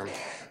near term,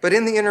 but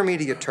in the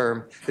intermediate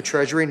term, the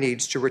Treasury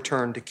needs to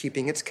return to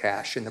keeping its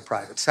cash in the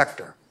private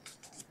sector.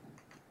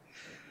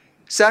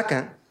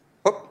 Second,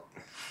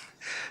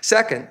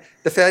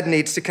 the Fed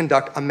needs to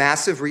conduct a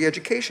massive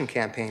re-education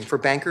campaign for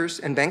bankers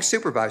and bank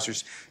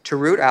supervisors to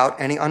root out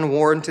any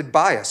unwarranted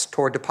bias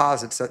toward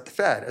deposits at the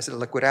Fed as a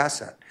liquid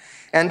asset,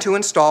 and to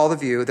install the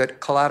view that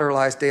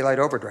collateralized daylight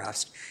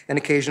overdrafts and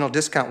occasional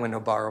discount window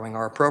borrowing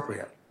are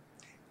appropriate.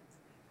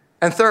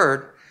 And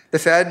third, the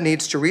Fed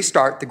needs to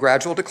restart the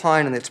gradual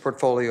decline in its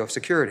portfolio of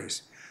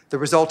securities. The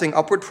resulting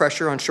upward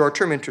pressure on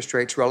short-term interest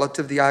rates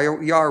relative to the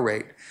IOER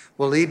rate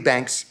will lead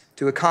banks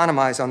to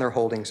economize on their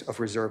holdings of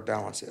reserve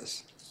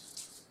balances.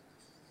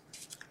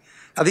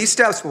 Now, these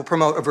steps will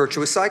promote a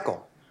virtuous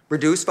cycle.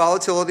 Reduced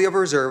volatility of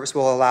reserves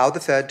will allow the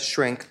Fed to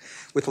shrink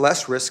with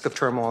less risk of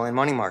turmoil in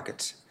money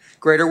markets.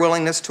 Greater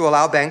willingness to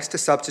allow banks to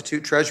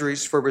substitute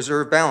treasuries for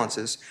reserve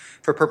balances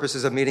for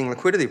purposes of meeting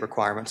liquidity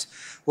requirements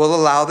will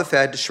allow the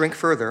Fed to shrink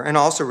further and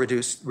also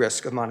reduce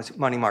risk of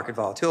money market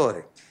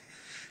volatility.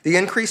 The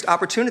increased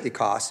opportunity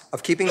cost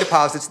of keeping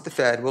deposits at the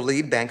Fed will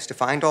lead banks to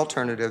find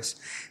alternatives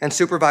and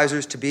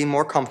supervisors to be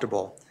more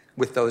comfortable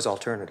with those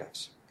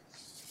alternatives.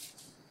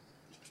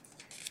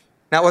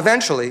 Now,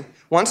 eventually,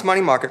 once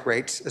money market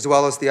rates, as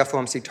well as the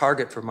FOMC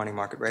target for money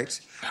market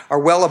rates, are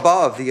well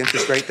above the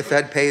interest rate the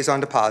Fed pays on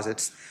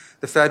deposits,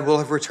 the Fed will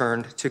have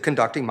returned to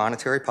conducting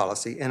monetary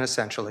policy in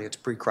essentially its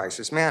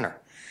pre-crisis manner.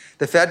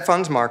 The Fed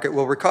funds market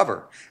will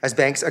recover as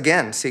banks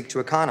again seek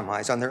to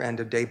economize on their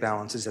end-of-day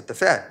balances at the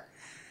Fed.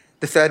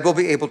 The Fed will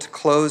be able to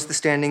close the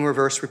standing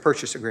reverse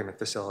repurchase agreement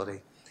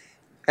facility,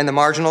 and the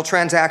marginal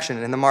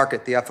transaction in the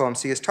market the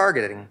FOMC is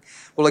targeting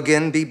will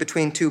again be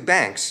between two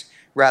banks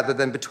rather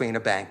than between a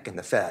bank and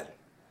the Fed.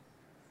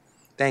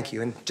 Thank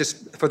you. And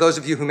just for those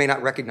of you who may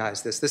not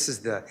recognize this, this is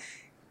the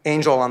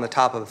angel on the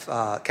top of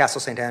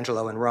Castle St.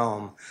 Angelo in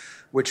Rome,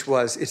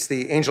 it's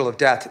the angel of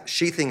death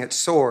sheathing its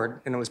sword,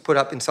 and it was put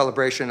up in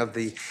celebration of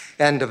the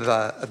end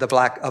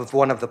of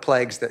one of the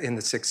plagues in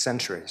the 6th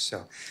century.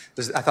 So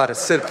I thought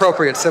it's an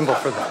appropriate symbol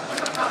for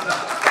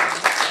that.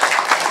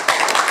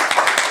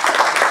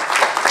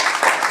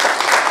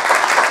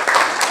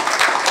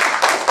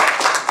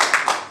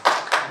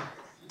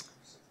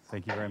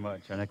 Thank you very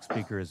much. Our next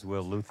speaker is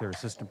Will Luther,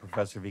 Assistant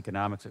Professor of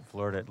Economics at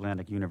Florida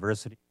Atlantic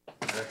University,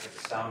 Director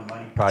of the Sound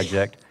Money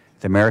Project,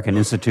 the American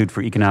Institute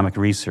for Economic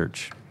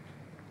Research.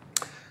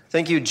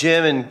 Thank you,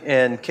 Jim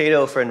and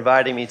Cato, for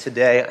inviting me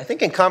today. I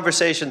think in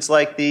conversations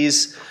like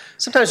these,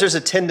 sometimes there's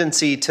a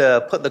tendency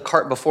to put the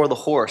cart before the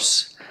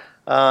horse.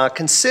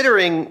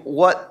 Considering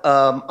what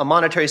a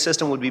monetary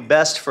system would be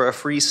best for a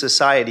free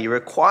society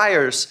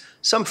requires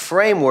some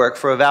framework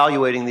for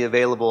evaluating the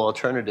available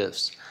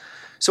alternatives.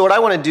 So what I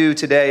want to do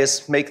today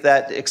is make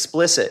that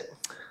explicit.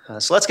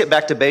 So let's get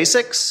back to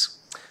basics.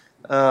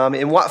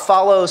 In what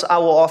follows, I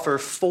will offer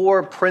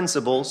 4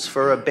 principles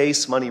for a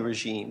base money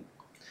regime.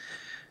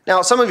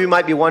 Now, some of you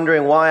might be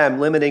wondering why I'm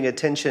limiting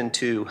attention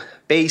to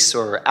base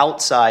or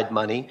outside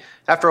money.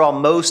 After all,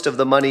 most of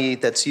the money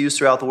that's used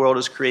throughout the world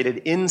is created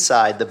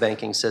inside the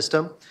banking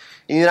system.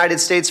 In the United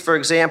States, for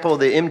example,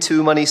 the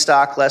M2 money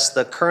stock less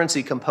the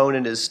currency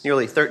component is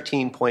nearly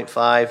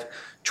 $13.5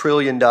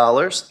 trillion.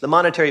 The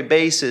monetary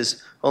base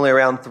is only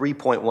around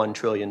 $3.1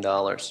 trillion.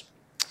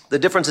 The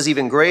difference is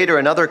even greater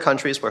in other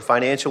countries where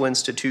financial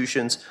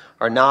institutions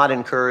are not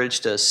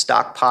encouraged to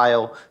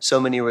stockpile so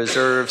many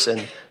reserves,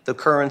 and the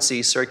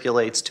currency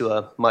circulates to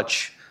a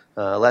much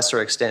lesser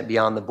extent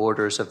beyond the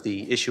borders of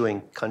the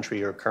issuing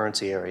country or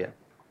currency area.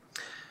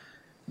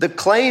 The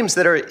claims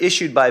that are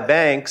issued by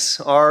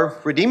banks are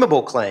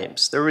redeemable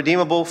claims. They're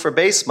redeemable for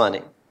base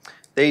money.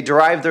 They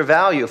derive their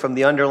value from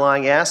the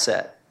underlying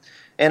asset.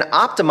 And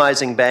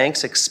optimizing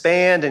banks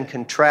expand and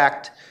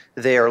contract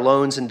their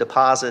loans and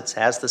deposits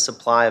as the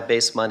supply of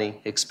base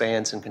money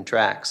expands and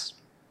contracts.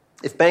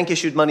 If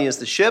bank-issued money is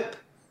the ship,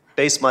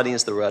 base money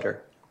is the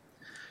rudder.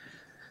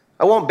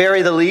 I won't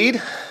bury the lead.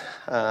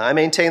 I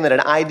maintain that an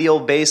ideal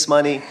base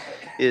money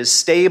is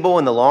stable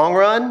in the long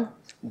run,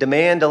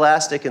 demand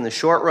elastic in the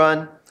short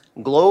run,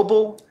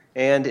 global,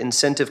 and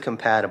incentive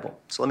compatible.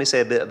 So let me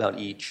say a bit about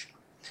each.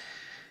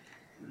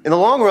 In the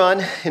long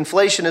run,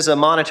 inflation is a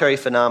monetary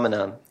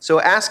phenomenon.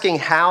 So asking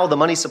how the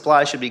money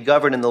supply should be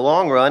governed in the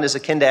long run is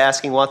akin to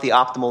asking what the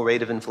optimal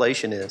rate of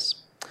inflation is.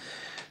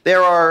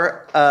 There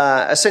are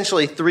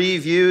essentially 3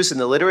 views in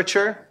the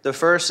literature. The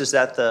first is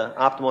that the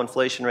optimal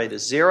inflation rate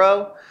is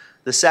 0.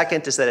 The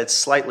second is that it's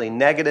slightly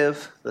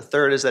negative. The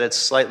third is that it's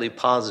slightly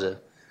positive.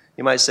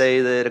 You might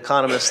say that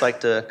economists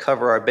like to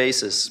cover our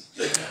bases.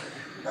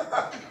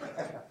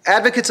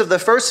 Advocates of the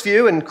first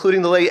view,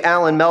 including the late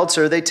Alan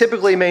Meltzer, they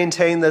typically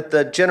maintain that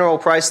the general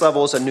price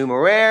level is a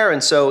numeraire,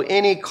 and so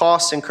any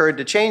costs incurred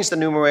to change the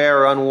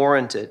numeraire are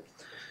unwarranted.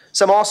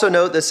 Some also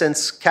note that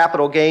since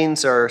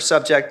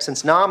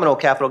nominal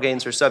capital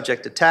gains are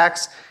subject to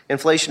tax,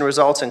 inflation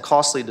results in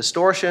costly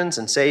distortions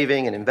in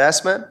saving and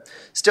investment.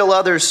 Still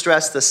others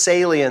stress the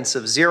salience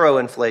of zero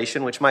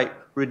inflation, which might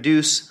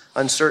reduce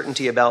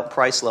uncertainty about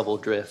price level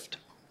drift.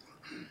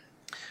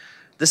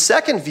 The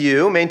second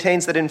view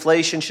maintains that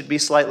inflation should be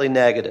slightly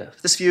negative.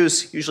 This view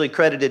is usually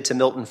credited to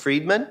Milton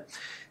Friedman,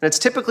 and it's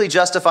typically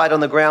justified on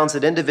the grounds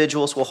that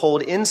individuals will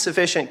hold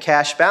insufficient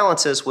cash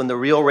balances when the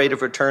real rate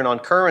of return on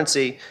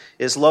currency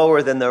is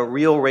lower than the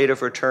real rate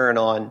of return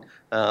on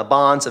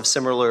bonds of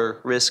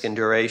similar risk and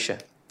duration.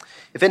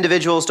 If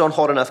individuals don't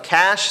hold enough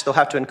cash, they'll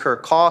have to incur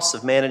costs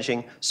of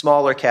managing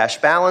smaller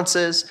cash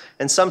balances,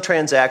 and some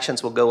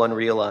transactions will go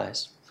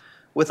unrealized.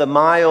 With a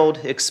mild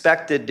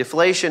expected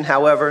deflation,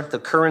 however, the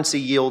currency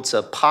yields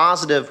a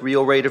positive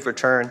real rate of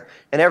return,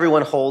 and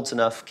everyone holds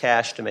enough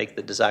cash to make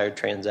the desired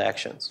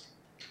transactions.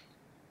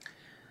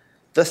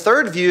 The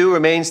third view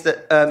maintains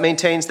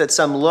that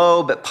some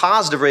low but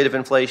positive rate of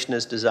inflation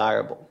is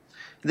desirable.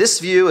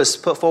 This view, as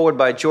put forward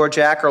by George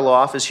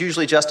Akerlof, is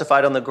usually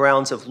justified on the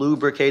grounds of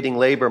lubricating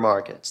labor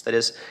markets, that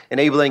is,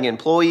 enabling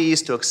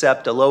employees to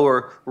accept a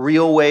lower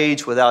real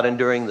wage without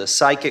enduring the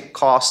psychic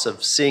costs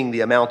of seeing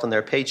the amount on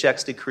their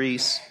paychecks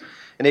decrease,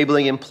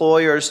 enabling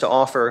employers to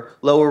offer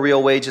lower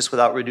real wages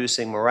without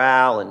reducing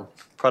morale and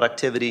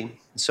productivity,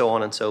 and so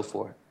on and so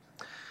forth.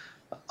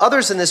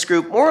 Others in this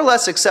group more or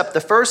less accept the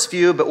first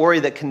view, but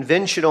worry that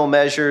conventional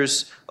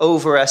measures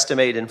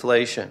overestimate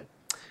inflation.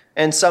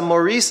 And some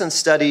more recent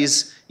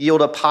studies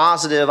yield a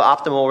positive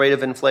optimal rate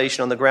of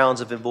inflation on the grounds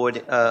of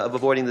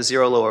avoiding the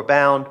zero lower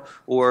bound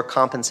or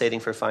compensating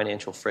for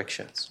financial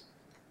frictions.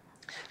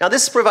 Now,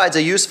 this provides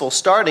a useful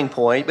starting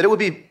point, but it would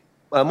be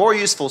more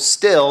useful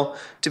still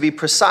to be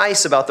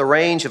precise about the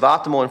range of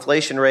optimal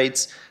inflation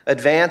rates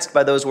advanced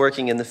by those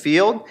working in the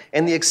field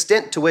and the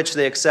extent to which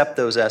they accept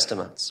those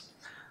estimates.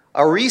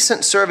 A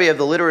recent survey of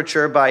the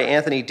literature by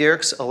Anthony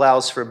Dirks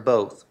allows for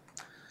both.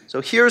 So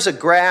here's a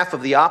graph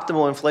of the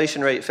optimal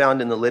inflation rate found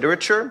in the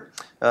literature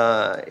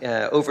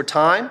over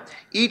time.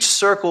 Each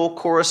circle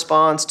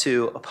corresponds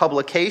to a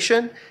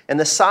publication, and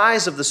the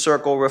size of the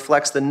circle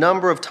reflects the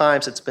number of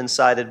times it's been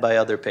cited by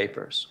other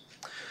papers.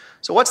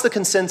 So what's the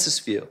consensus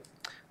view?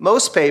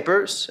 Most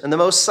papers, and the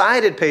most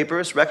cited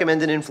papers,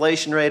 recommend an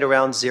inflation rate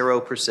around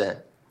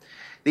 0%.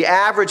 The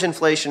average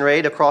inflation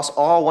rate across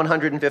all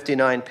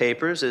 159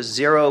 papers is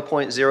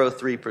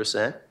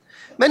 0.03%.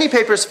 Many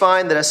papers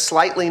find that a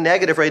slightly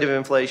negative rate of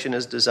inflation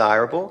is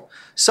desirable.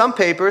 Some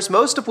papers,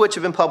 most of which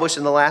have been published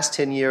in the last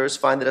 10 years,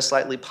 find that a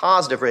slightly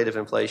positive rate of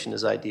inflation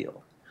is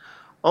ideal.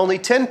 Only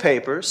 10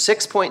 papers,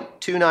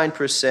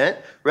 6.29%,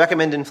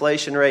 recommend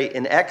inflation rate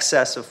in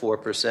excess of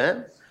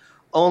 4%.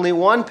 Only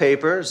one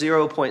paper,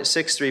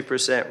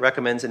 0.63%,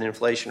 recommends an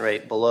inflation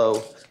rate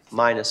below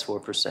minus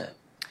 4%.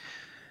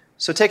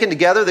 So taken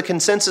together, the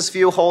consensus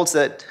view holds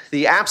that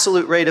the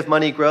absolute rate of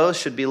money growth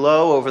should be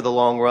low over the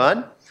long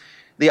run.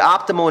 The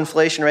optimal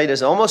inflation rate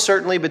is almost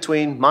certainly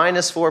between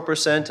minus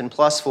 4% and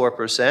plus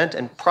 4%,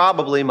 and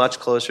probably much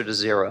closer to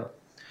zero.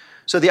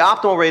 So the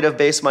optimal rate of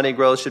base money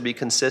growth should be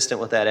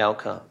consistent with that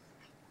outcome.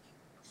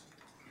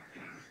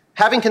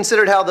 Having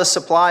considered how the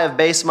supply of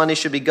base money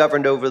should be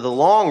governed over the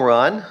long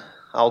run,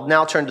 I'll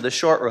now turn to the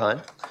short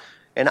run.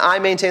 And I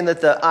maintain that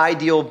the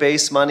ideal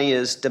base money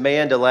is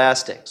demand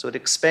elastic. So it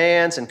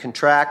expands and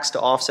contracts to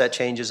offset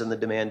changes in the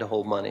demand to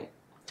hold money.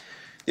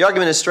 The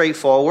argument is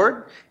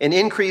straightforward. An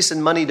increase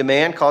in money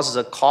demand causes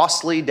a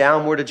costly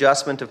downward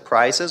adjustment of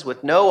prices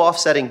with no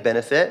offsetting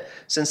benefit,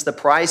 since the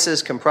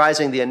prices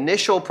comprising the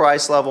initial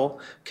price level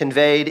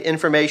conveyed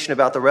information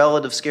about the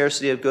relative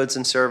scarcity of goods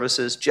and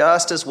services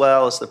just as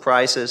well as the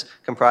prices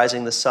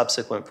comprising the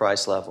subsequent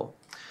price level.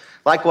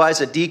 Likewise,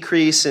 a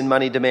decrease in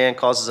money demand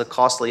causes a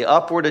costly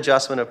upward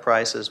adjustment of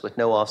prices with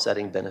no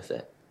offsetting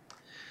benefit.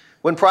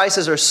 When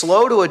prices are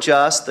slow to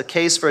adjust, the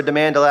case for a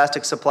demand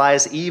elastic supply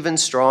is even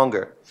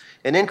stronger.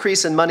 An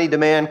increase in money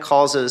demand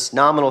causes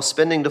nominal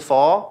spending to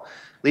fall,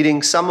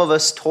 leading some of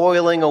us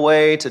toiling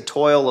away to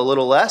toil a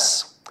little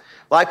less.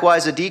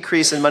 Likewise, a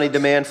decrease in money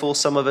demand fools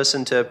some of us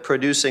into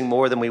producing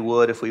more than we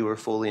would if we were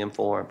fully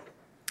informed.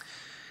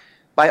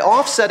 By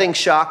offsetting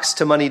shocks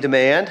to money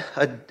demand,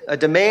 a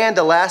demand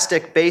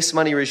elastic base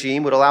money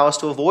regime would allow us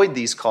to avoid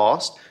these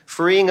costs,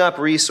 freeing up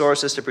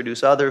resources to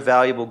produce other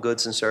valuable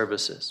goods and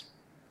services.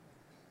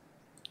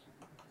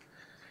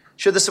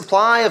 Should the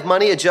supply of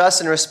money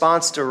adjust in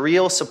response to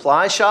real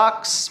supply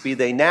shocks, be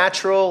they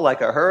natural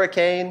like a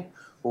hurricane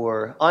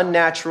or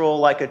unnatural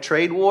like a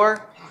trade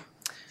war?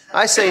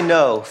 I say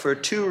no for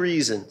two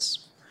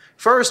reasons.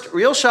 First,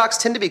 real shocks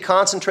tend to be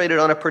concentrated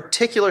on a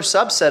particular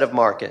subset of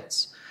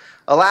markets.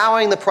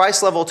 Allowing the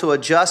price level to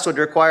adjust would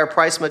require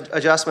price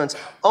adjustments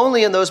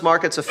only in those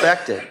markets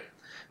affected.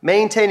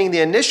 Maintaining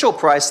the initial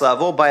price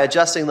level by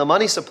adjusting the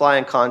money supply,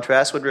 in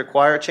contrast, would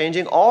require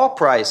changing all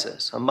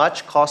prices, a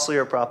much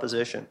costlier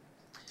proposition.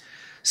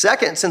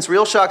 Second, since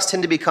real shocks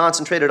tend to be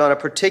concentrated on a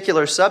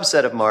particular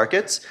subset of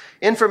markets,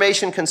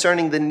 information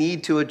concerning the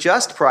need to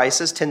adjust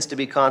prices tends to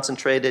be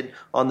concentrated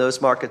on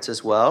those markets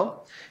as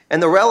well.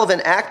 And the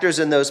relevant actors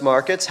in those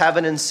markets have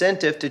an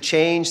incentive to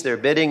change their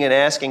bidding and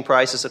asking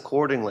prices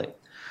accordingly.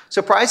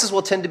 So prices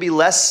will tend to be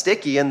less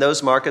sticky in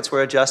those markets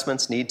where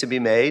adjustments need to be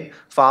made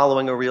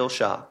following a real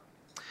shock.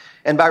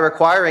 And by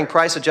requiring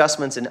price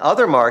adjustments in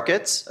other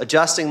markets,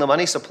 adjusting the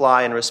money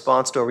supply in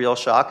response to a real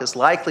shock is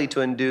likely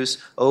to induce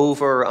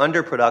over or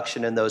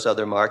underproduction in those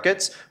other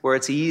markets, where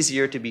it's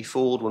easier to be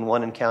fooled when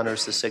one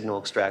encounters the signal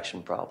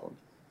extraction problem.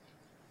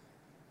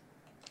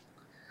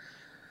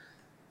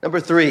 Number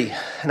 3,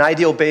 an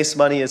ideal base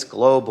money is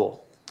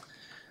global.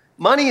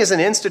 Money is an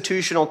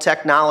institutional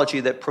technology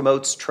that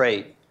promotes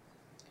trade.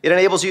 It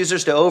enables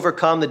users to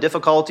overcome the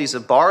difficulties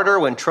of barter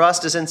when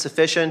trust is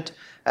insufficient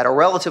at a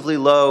relatively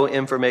low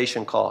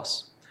information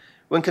cost.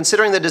 When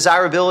considering the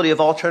desirability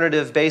of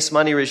alternative base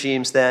money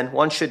regimes, then,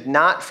 one should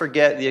not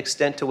forget the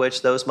extent to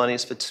which those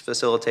monies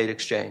facilitate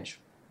exchange.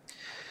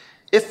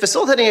 If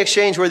facilitating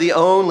exchange were the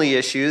only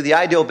issue, the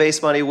ideal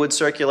base money would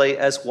circulate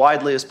as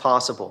widely as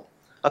possible.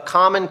 A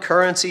common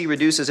currency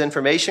reduces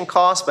information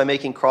costs by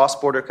making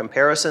cross-border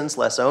comparisons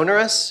less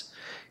onerous.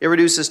 It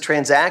reduces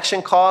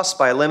transaction costs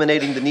by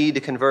eliminating the need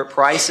to convert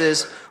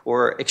prices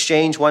or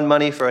exchange one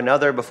money for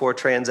another before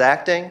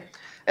transacting.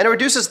 And it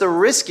reduces the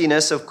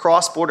riskiness of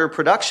cross-border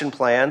production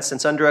plans,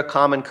 since under a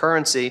common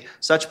currency,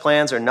 such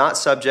plans are not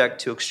subject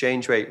to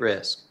exchange rate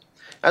risk.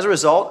 As a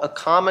result, a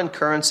common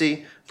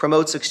currency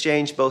promotes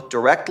exchange both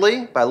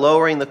directly by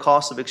lowering the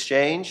cost of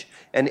exchange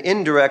and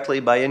indirectly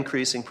by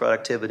increasing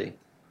productivity.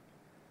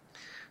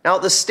 Now,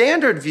 the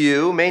standard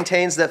view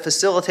maintains that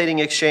facilitating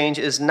exchange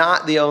is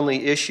not the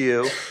only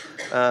issue,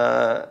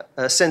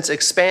 since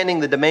expanding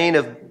the domain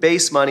of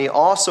base money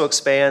also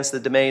expands the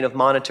domain of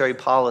monetary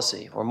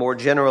policy, or more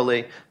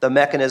generally, the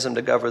mechanism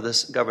to govern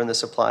the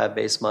supply of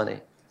base money.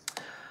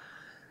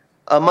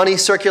 Money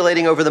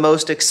circulating over the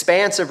most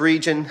expansive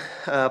region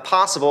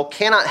possible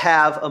cannot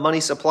have a money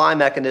supply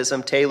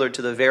mechanism tailored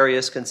to the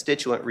various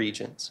constituent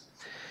regions.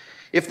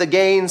 If the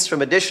gains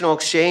from additional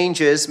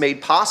exchanges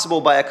made possible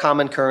by a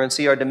common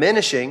currency are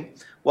diminishing,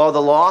 while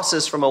the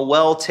losses from a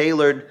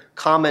well-tailored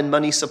common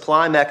money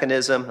supply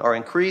mechanism are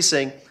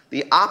increasing,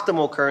 the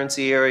optimal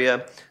currency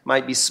area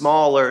might be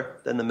smaller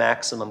than the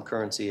maximum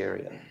currency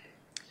area.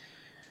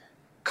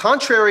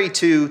 Contrary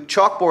to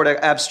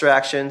chalkboard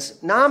abstractions,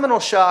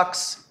 nominal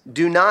shocks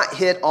do not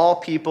hit all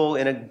people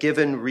in a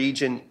given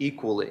region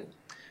equally.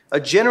 A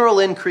general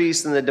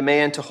increase in the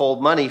demand to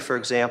hold money, for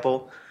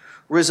example,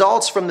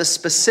 results from the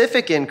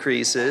specific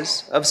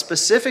increases of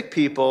specific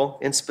people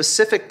in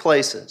specific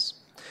places,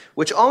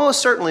 which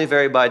almost certainly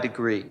vary by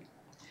degree.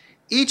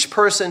 Each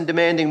person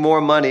demanding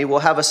more money will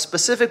have a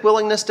specific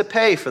willingness to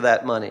pay for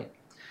that money,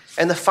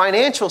 and the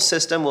financial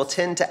system will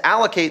tend to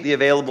allocate the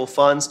available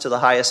funds to the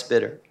highest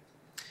bidder.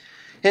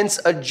 Hence,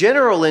 a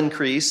general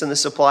increase in the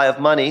supply of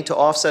money to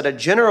offset a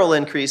general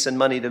increase in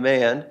money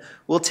demand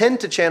will tend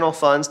to channel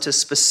funds to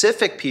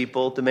specific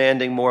people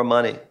demanding more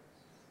money.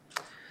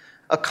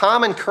 A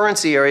common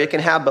currency area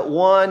can have but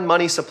one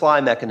money supply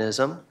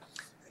mechanism.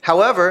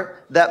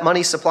 However, that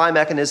money supply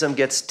mechanism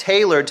gets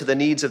tailored to the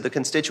needs of the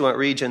constituent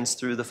regions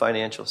through the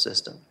financial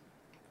system.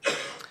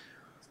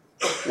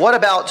 What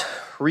about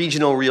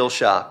regional real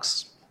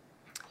shocks?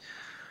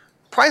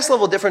 Price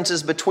level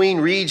differences between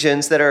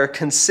regions that are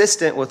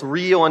consistent with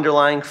real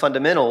underlying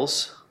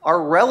fundamentals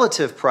are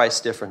relative price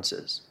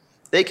differences.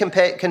 They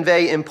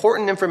convey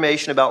important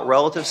information about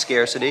relative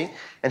scarcity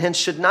and hence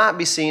should not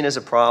be seen as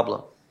a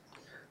problem.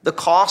 The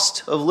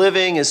cost of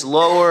living is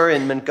lower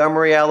in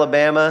Montgomery,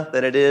 Alabama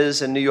than it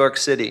is in New York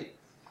City.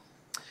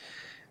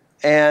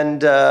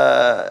 And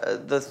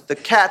the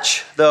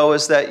catch, though,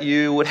 is that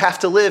you would have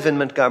to live in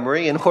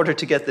Montgomery in order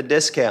to get the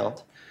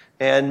discount.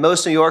 And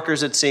most New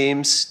Yorkers, it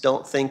seems,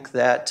 don't think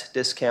that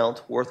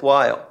discount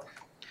worthwhile.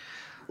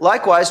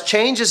 Likewise,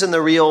 changes in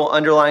the real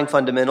underlying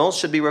fundamentals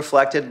should be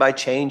reflected by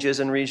changes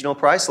in regional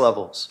price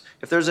levels.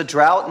 If there's a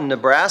drought in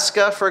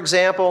Nebraska, for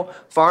example,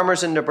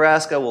 farmers in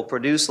Nebraska will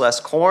produce less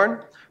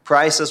corn.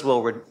 Prices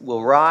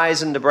will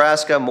rise in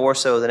Nebraska more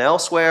so than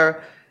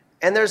elsewhere,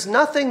 and there's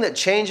nothing that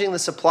changing the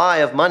supply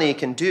of money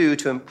can do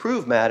to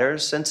improve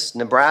matters, since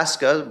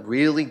Nebraska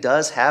really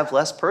does have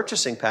less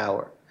purchasing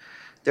power.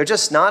 They're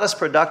just not as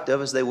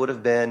productive as they would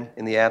have been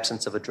in the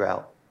absence of a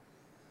drought.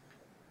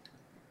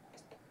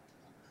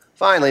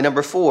 Finally,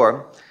 number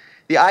 4,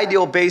 the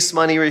ideal base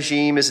money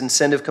regime is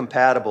incentive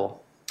compatible.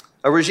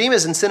 A regime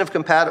is incentive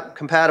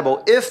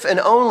compatible if and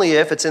only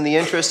if it's in the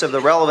interest of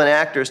the relevant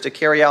actors to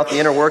carry out the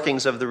inner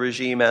workings of the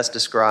regime as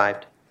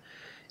described.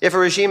 If a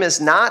regime is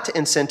not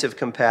incentive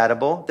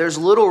compatible, there's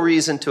little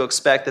reason to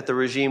expect that the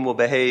regime will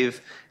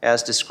behave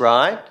as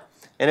described,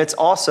 and it's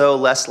also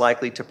less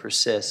likely to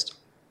persist.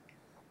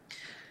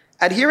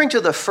 Adhering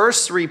to the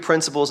first 3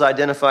 principles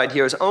identified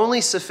here is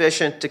only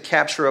sufficient to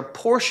capture a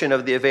portion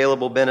of the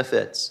available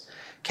benefits.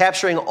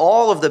 Capturing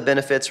all of the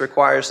benefits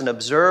requires an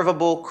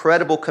observable,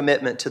 credible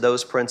commitment to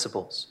those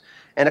principles.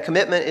 And a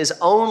commitment is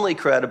only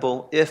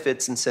credible if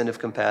it's incentive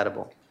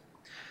compatible.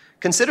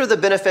 consider the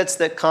benefits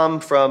that come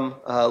from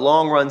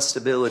long-run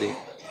stability.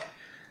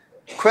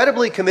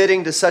 Credibly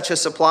committing to such a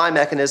supply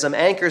mechanism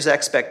anchors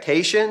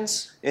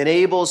expectations,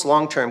 enables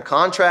long-term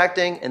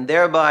contracting, and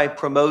thereby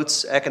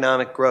promotes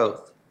economic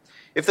growth.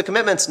 If the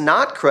commitment's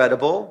not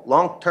credible,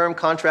 long-term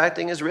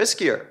contracting is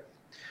riskier.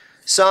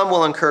 Some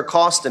will incur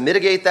costs to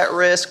mitigate that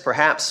risk,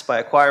 perhaps by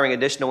acquiring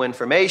additional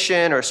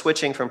information or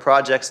switching from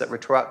projects that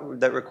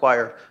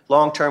require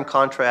long-term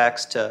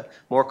contracts to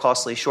more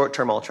costly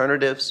short-term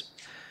alternatives.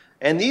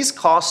 And these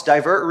costs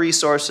divert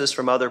resources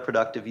from other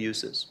productive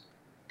uses.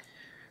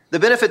 The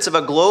benefits of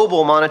a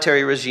global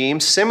monetary regime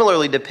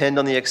similarly depend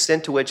on the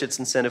extent to which it's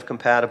incentive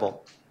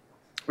compatible.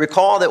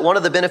 Recall that one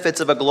of the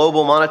benefits of a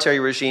global monetary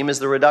regime is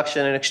the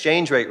reduction in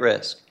exchange rate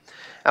risk.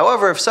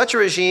 However, if such a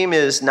regime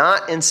is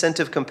not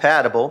incentive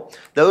compatible,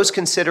 those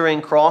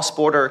considering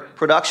cross-border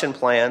production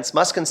plans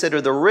must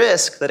consider the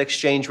risk that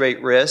exchange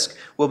rate risk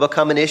will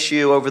become an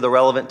issue over the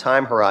relevant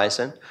time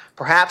horizon,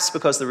 perhaps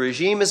because the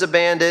regime is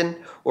abandoned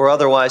or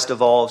otherwise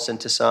devolves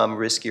into some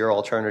riskier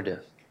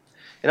alternative.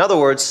 In other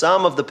words,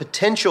 some of the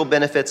potential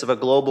benefits of a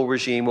global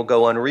regime will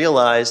go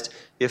unrealized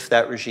if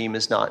that regime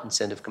is not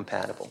incentive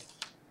compatible.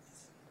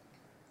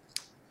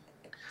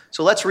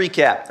 So let's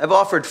recap. I've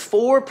offered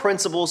 4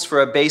 principles for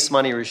a base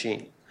money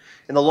regime.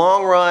 In the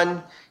long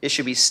run, it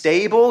should be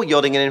stable,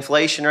 yielding an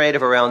inflation rate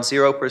of around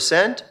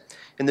 0%.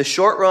 In the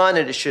short run,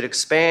 it should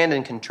expand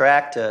and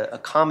contract to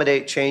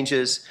accommodate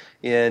changes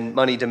in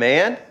money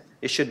demand.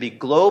 It should be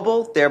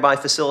global, thereby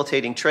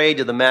facilitating trade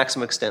to the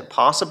maximum extent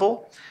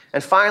possible.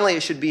 And finally,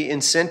 it should be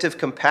incentive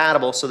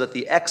compatible so that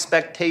the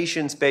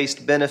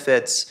expectations-based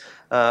benefits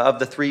of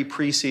the 3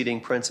 preceding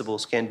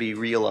principles can be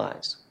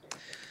realized.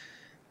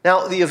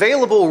 Now, the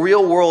available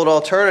real-world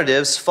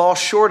alternatives fall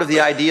short of the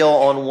ideal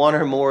on one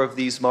or more of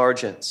these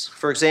margins.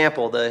 For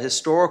example, the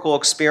historical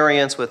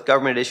experience with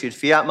government-issued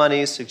fiat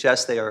monies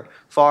suggests they are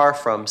far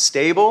from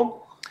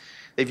stable.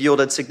 They've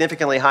yielded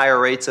significantly higher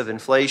rates of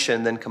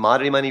inflation than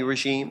commodity money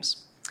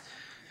regimes.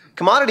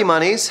 Commodity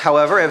monies,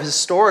 however, have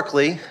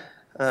historically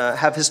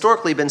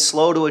been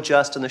slow to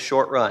adjust in the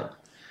short run.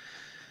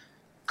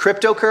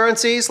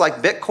 Cryptocurrencies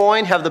like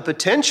Bitcoin have the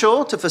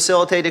potential to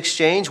facilitate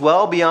exchange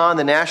well beyond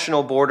the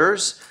national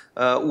borders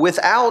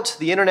without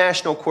the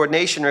international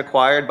coordination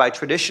required by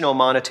traditional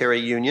monetary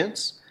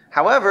unions.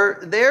 However,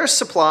 their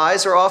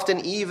supplies are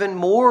often even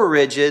more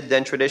rigid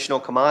than traditional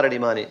commodity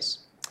monies.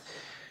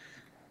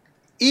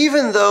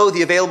 Even though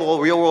the available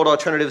real-world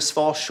alternatives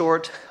fall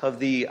short of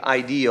the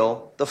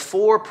ideal, the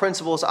 4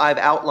 principles I've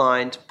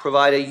outlined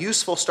provide a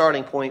useful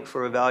starting point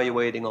for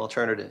evaluating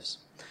alternatives.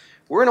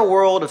 We're in a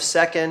world of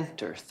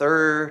second or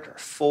third or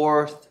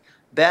fourth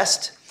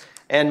best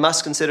and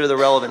must consider the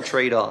relevant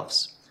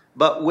trade-offs.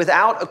 But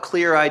without a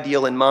clear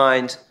ideal in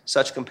mind,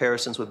 such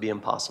comparisons would be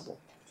impossible.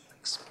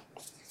 Thanks.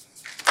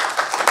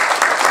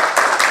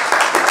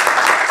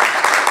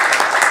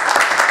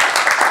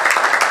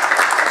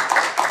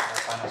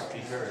 Our final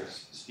speaker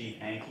is Steve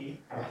Hanke,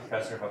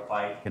 professor of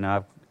applied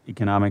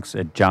economics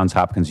at Johns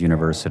Hopkins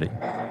University.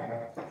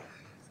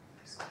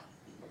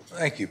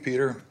 Thank you,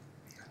 Peter.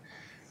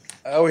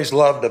 I always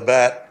love to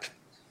bat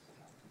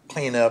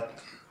cleanup,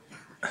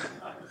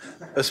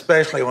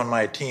 especially when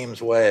my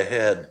team's way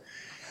ahead.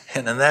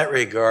 And in that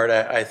regard,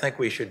 I think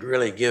we should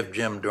really give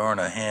Jim Dorn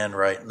a hand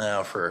right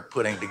now for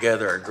putting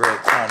together a great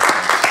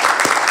conference.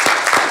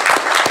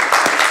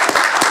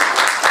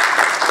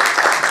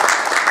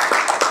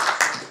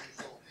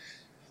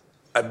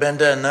 I've been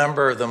to a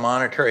number of the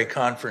monetary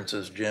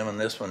conferences, Jim, and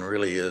this one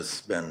really has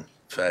been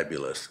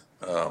fabulous.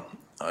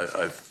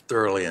 I've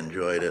thoroughly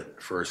enjoyed it,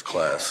 first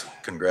class.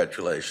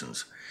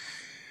 Congratulations.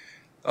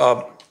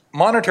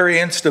 Monetary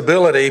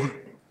instability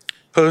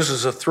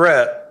poses a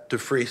threat to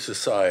free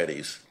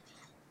societies.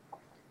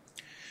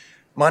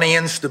 Money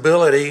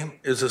instability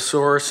is a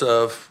source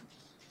of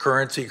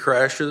currency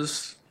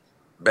crashes,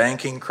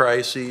 banking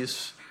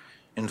crises,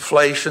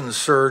 inflation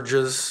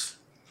surges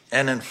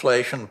and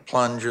inflation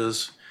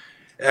plunges,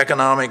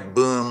 economic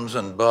booms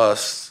and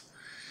busts.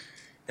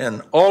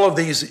 And all of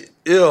these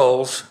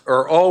ills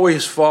are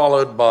always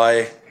followed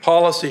by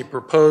policy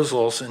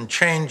proposals and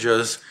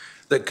changes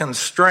that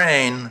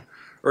constrain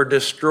or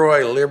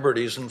destroy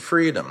liberties and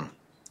freedom.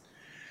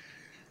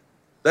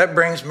 That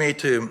brings me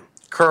to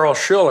Carl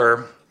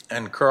Schiller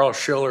and Carl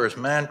Schiller's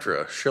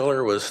mantra.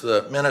 Schiller was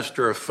the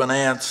Minister of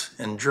Finance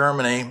in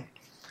Germany,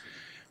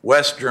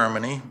 West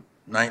Germany,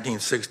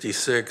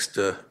 1966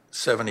 to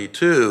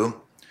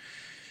 72.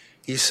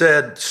 He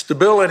said,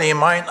 stability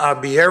might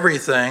not be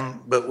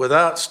everything, but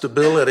without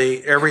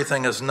stability,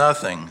 everything is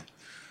nothing.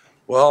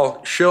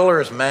 Well,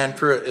 Schiller's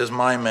mantra is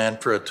my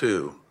mantra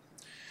too.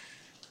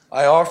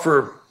 I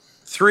offer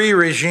 3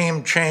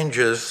 regime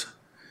changes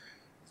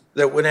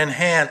that would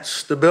enhance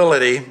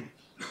stability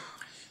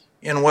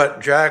in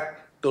what Jacques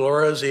de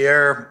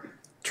Larosière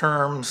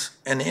terms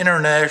an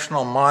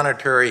international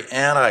monetary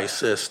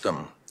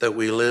anti-system that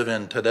we live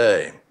in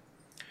today.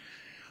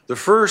 The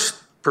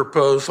first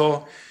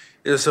proposal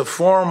is a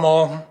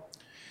formal,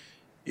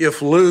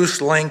 if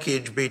loose,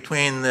 linkage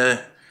between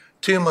the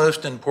two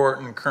most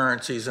important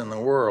currencies in the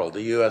world,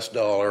 the US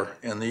dollar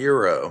and the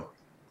euro.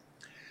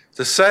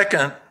 The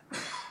second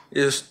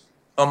is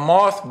a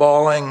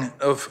mothballing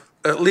of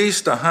at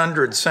least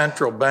 100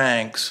 central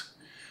banks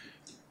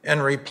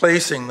and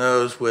replacing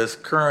those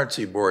with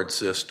currency board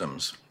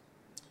systems.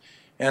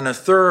 And a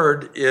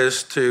third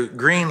is to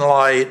green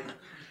light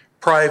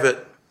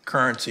private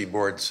currency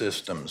board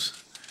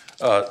systems,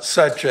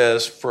 such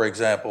as, for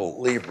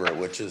example, Libra,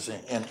 which is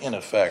in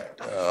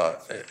effect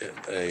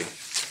a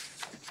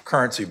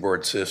currency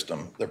board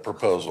system, the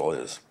proposal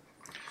is.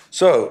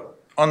 So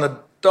on the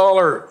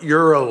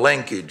dollar-euro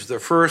linkage, the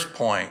first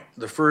point,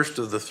 the first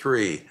of the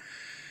three,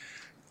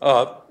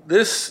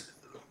 this,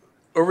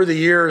 over the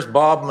years,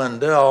 Bob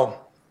Mundell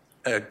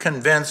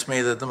convinced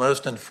me that the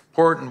most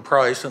important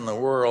price in the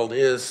world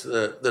is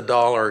the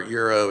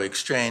dollar-euro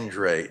exchange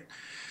rate.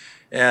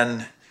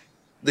 And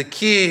the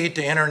key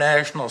to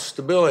international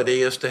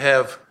stability is to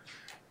have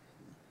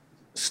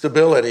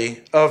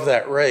stability of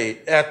that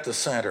rate at the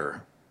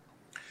center.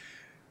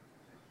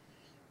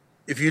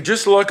 If you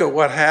just look at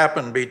what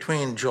happened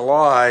between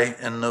July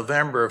and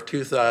November of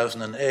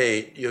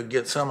 2008, you'll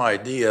get some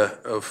idea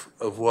of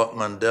what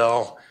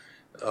Mundell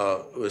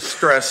was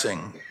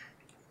stressing.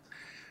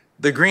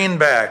 The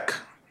greenback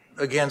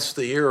against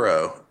the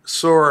euro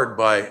soared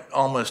by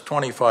almost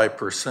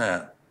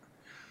 25%.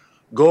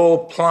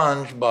 Gold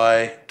plunged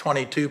by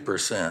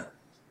 22%.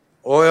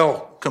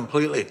 Oil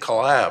completely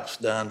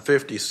collapsed, down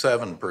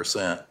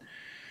 57%.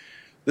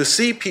 The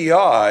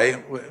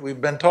CPI,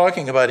 we've been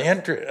talking about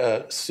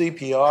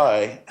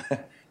CPI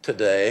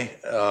today,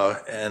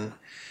 and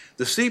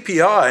the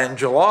CPI in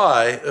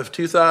July of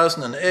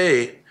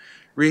 2008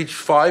 reached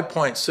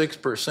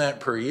 5.6%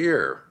 per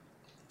year,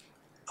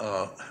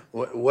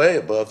 way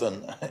above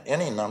than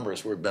any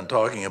numbers we've been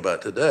talking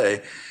about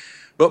today.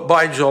 But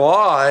by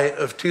July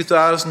of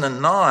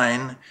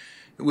 2009,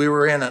 we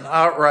were in an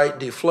outright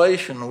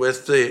deflation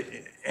with the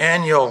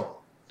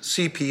annual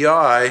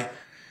CPI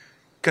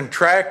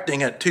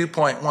contracting at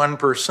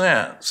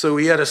 2.1%. So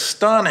we had a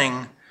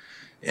stunning,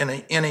 in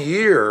a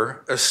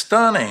year, a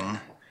stunning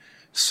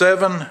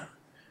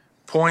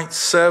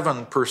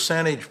 7.7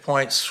 percentage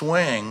point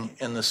swing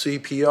in the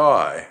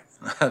CPI.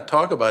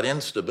 Talk about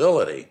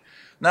instability.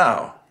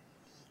 Now,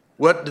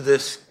 what did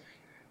this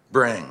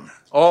bring?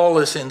 All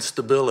this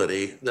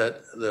instability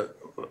that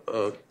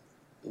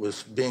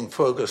was being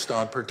focused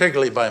on,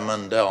 particularly by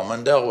Mundell.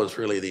 Mundell was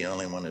really the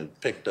only one who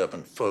picked up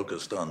and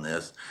focused on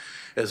this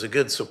as a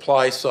good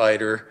supply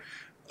sider,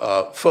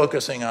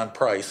 focusing on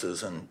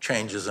prices and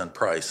changes in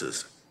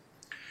prices.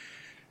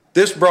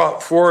 This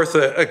brought forth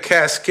a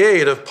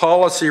cascade of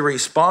policy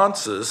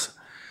responses.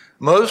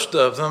 Most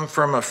of them,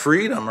 from a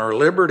freedom or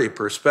liberty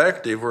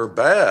perspective, were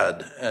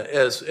bad,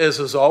 as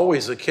is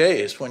always the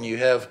case when you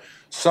have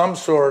some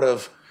sort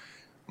of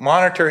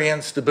monetary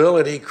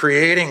instability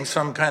creating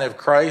some kind of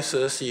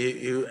crisis.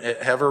 You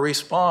have a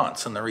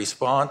response, and the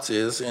response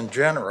is, in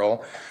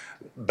general,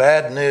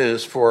 bad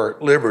news for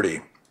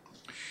liberty.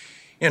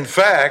 In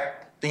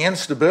fact, the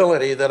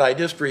instability that I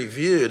just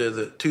reviewed of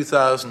the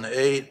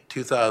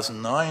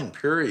 2008-2009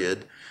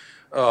 period,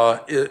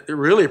 it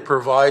really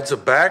provides a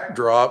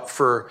backdrop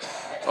for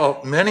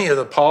many of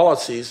the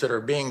policies that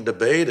are being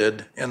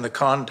debated in the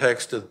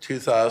context of the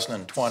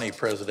 2020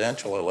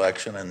 presidential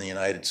election in the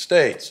United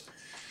States.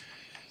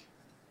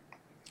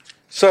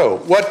 So,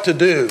 what to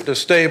do to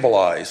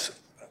stabilize?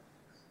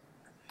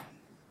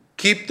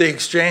 Keep the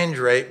exchange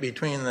rate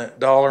between the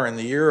dollar and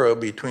the euro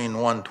between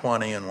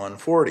 120 and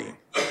 140,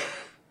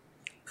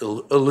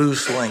 a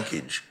loose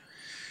linkage.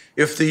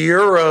 If the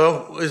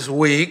euro is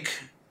weak,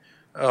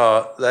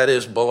 that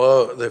is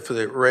below, if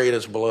the rate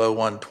is below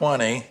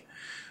 120,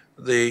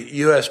 the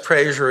U.S.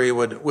 Treasury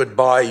would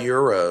buy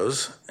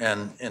euros,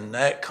 and in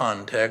that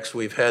context,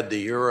 we've had the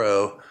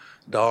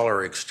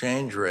euro-dollar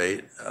exchange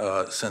rate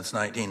since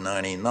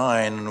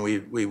 1999, and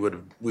we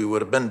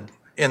would have been,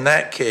 in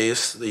that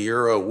case, the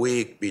euro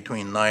weak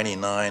between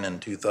 99 and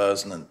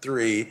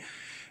 2003,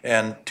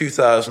 and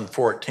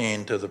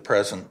 2014 to the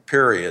present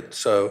period.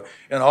 So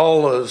in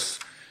all those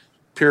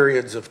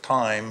periods of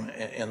time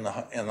in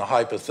the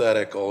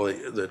hypothetical,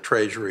 the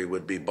Treasury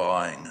would be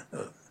buying.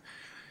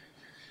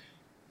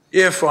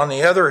 If, on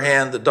the other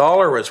hand, the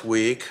dollar was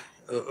weak,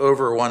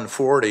 over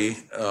 140,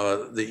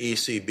 the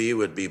ECB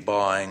would be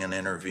buying and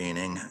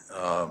intervening,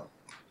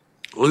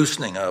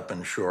 loosening up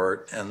in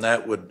short, and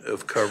that would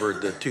have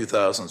covered the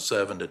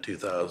 2007 to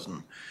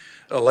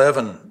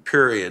 2011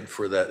 period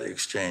for that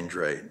exchange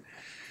rate.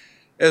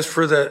 As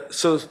for the,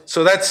 so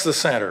that's the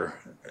center.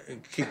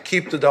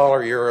 Keep the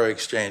dollar-euro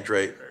exchange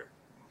rate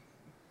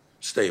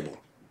stable.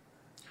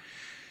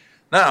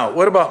 Now,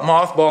 what about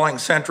mothballing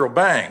central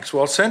banks?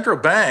 Well, central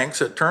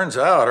banks, it turns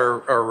out,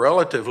 are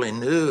relatively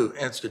new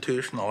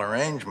institutional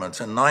arrangements.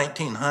 In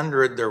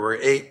 1900, there were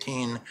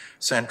 18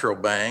 central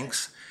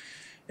banks.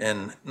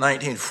 In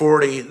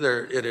 1940,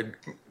 it had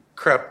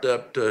crept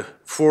up to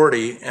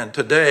 40, and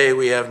today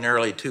we have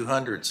nearly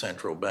 200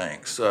 central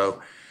banks.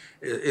 So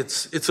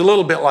it's a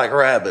little bit like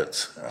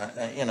rabbits.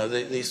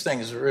 These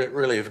things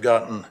really have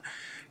gotten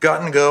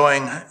gotten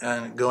going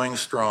and going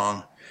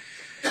strong.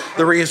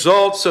 The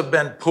results have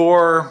been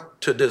poor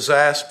to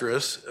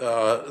disastrous.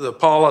 The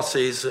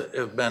policies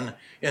have been,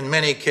 in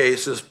many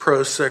cases,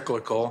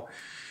 pro-cyclical.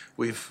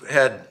 We've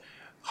had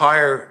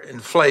higher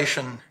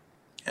inflation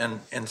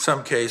and, in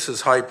some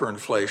cases,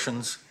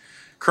 hyperinflations.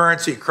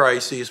 Currency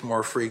crises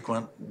more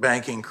frequent,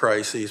 banking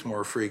crises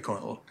more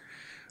frequent.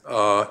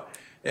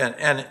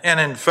 And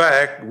in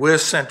fact,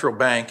 with central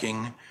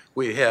banking,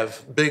 we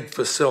have big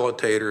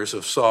facilitators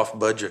of soft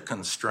budget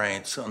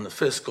constraints on the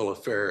fiscal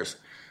affairs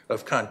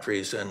of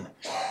countries. And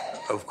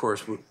of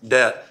course,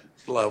 debt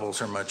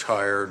levels are much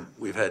higher.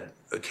 We've had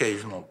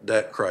occasional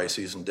debt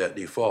crises and debt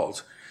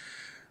defaults.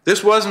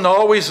 This wasn't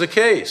always the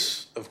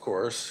case, of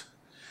course.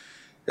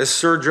 As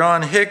Sir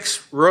John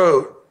Hicks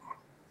wrote,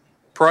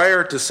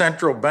 prior to the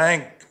central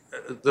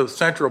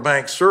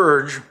bank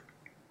surge,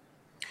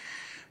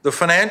 the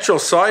financial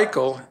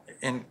cycle,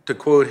 to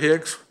quote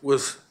Hicks,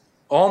 was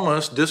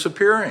almost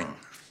disappearing.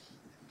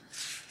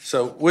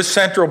 So with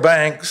central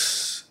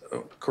banks,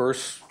 of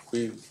course,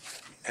 we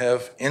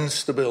have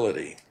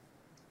instability,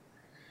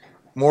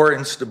 more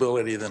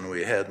instability than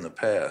we had in the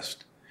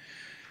past.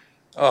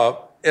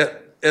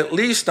 At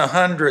least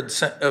 100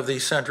 of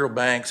these central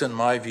banks, in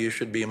my view,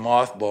 should be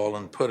mothballed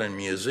and put in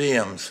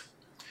museums.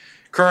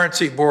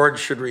 Currency boards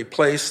should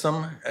replace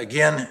them.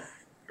 Again,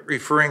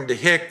 referring to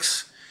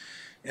Hicks,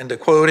 and to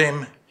quote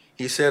him,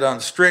 he said, on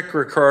strict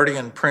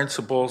Ricardian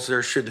principles,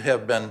 there should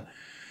have been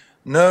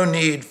no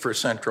need for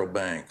central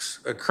banks.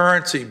 A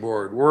currency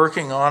board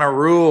working on a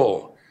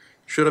rule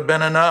should have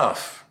been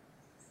enough,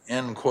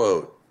 end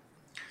quote.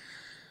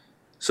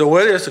 So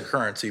what is a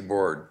currency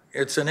board?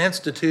 It's an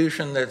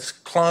institution that's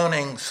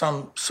cloning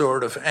some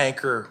sort of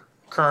anchor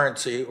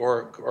currency,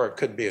 or it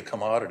could be a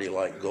commodity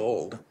like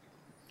gold.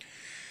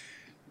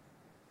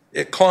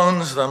 It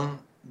clones them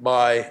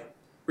by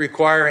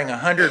requiring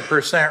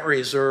 100%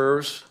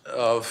 reserves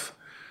of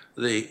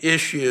the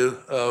issue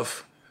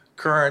of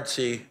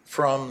currency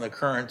from the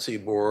currency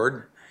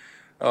board.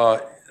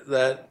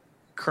 That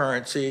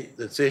currency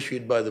that's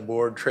issued by the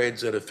board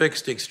trades at a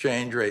fixed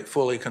exchange rate,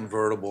 fully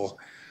convertible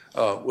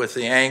with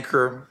the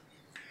anchor.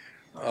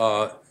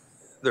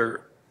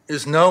 There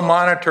is no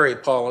monetary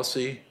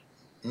policy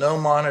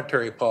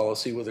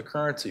with a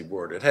currency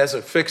board. It has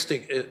a fixed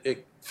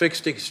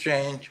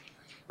exchange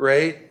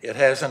rate, it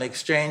has an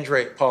exchange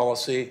rate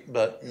policy,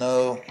 but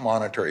no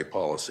monetary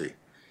policy.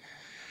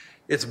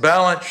 Its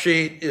balance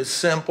sheet is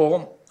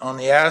simple. On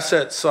the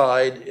asset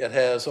side, it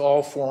has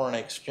all foreign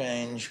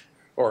exchange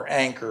or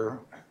anchor,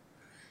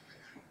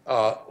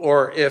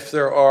 or if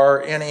there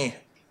are any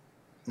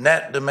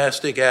net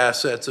domestic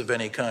assets of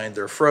any kind,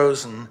 they're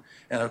frozen,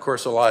 and of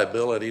course the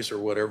liabilities or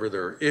whatever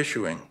they're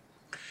issuing.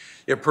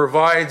 It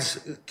provides,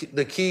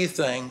 the key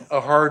thing, a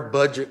hard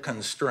budget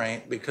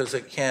constraint because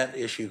it can't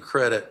issue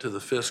credit to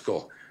the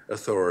fiscal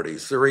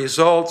authorities. The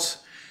results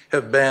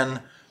have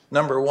been,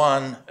 number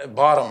one,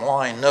 bottom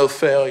line, no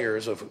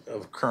failures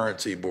of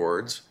currency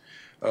boards.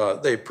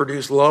 They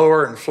produce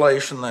lower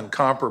inflation than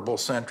comparable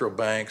central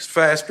banks,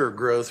 faster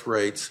growth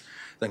rates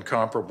than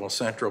comparable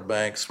central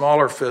banks,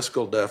 smaller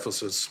fiscal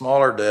deficits,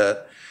 smaller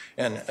debt,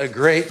 and a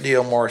great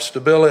deal more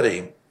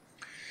stability.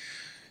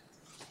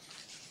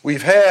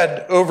 We've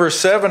had over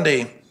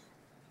 70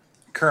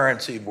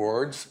 currency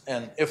boards,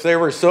 and if they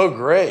were so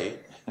great,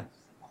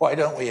 why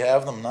don't we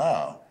have them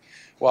now?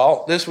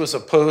 Well, this was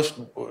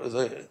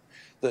the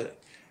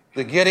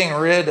getting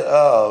rid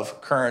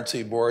of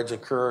currency boards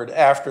occurred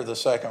after the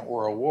Second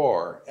World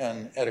War,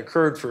 and it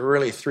occurred for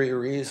really three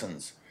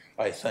reasons,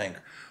 I think.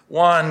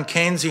 One,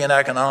 Keynesian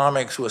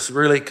economics was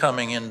really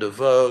coming into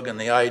vogue, and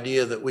the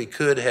idea that we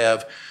could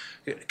have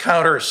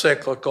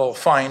counter-cyclical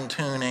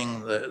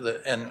fine-tuning,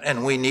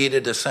 and we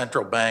needed a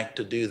central bank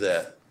to do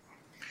that.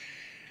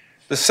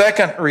 The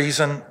second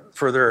reason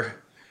for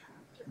their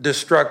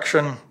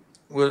destruction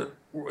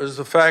was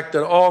the fact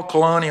that all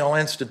colonial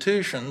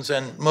institutions,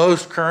 and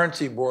most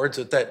currency boards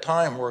at that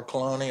time were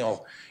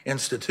colonial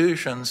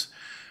institutions,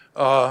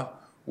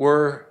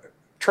 were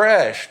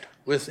trashed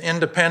with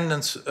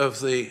independence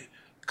of the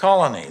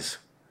colonies.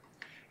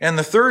 And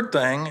the third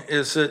thing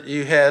is that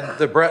you had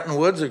the Bretton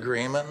Woods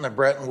Agreement and the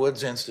Bretton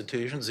Woods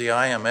institutions, the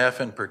IMF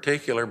in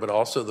particular, but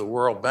also the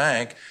World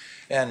Bank,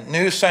 and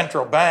new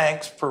central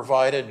banks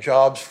provided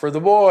jobs for the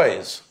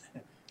boys.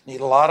 You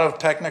need a lot of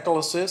technical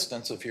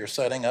assistance if you're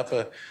setting up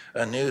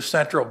a new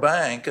central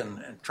bank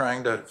and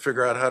trying to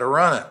figure out how to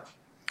run it.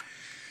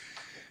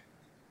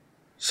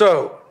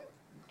 So,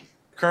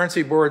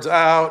 currency boards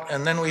out,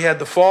 and then we had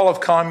the fall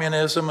of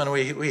communism, and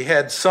we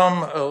had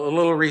a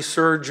little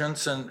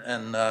resurgence, and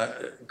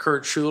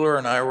Kurt Schuller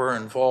and I were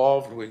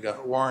involved. We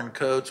got Warren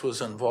Coates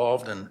was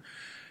involved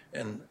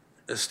in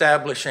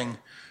establishing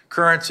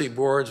currency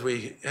boards.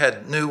 We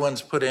had new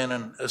ones put in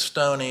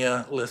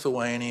Estonia,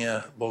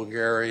 Lithuania,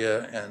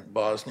 Bulgaria, and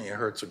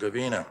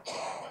Bosnia-Herzegovina.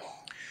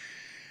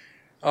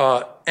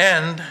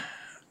 And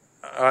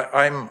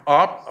I'm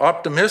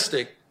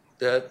optimistic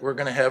that we're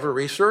going to have a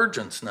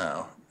resurgence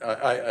now.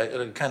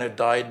 It kind of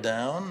died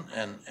down,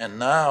 and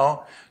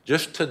now,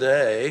 just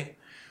today,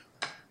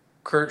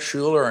 Kurt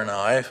Schuler and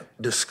I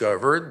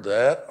discovered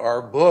that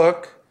our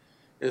book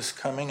is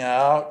coming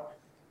out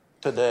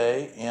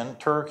today in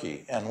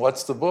Turkey. And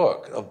what's the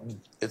book?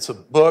 It's a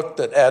book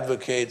that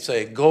advocates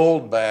a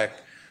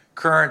gold-backed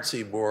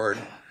currency board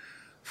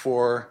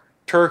for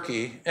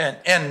Turkey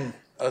and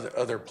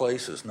other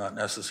places, not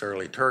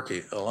necessarily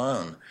Turkey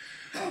alone.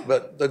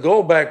 But the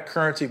gold-backed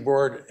currency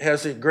board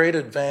has a great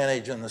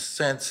advantage in the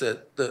sense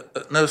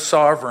that no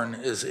sovereign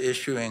is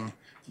issuing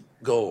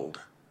gold.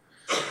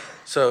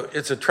 So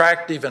it's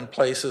attractive in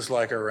places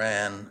like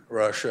Iran,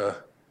 Russia,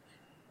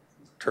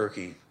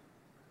 Turkey,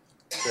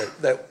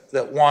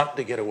 that want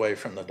to get away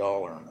from the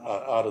dollar,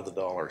 out of the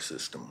dollar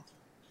system.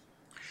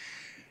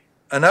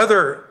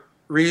 Another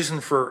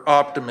reason for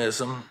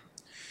optimism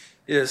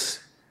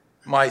is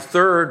my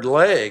third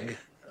leg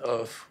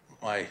of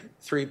my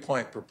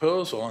three-point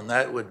proposal, and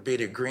that would be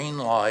to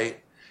greenlight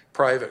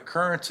private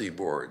currency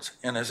boards.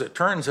 And as it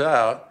turns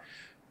out,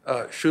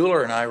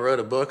 Schuler and I wrote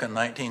a book in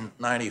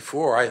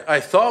 1994. I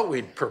thought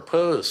we'd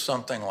propose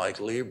something like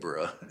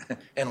Libra,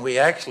 and we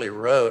actually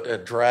wrote a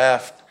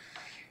draft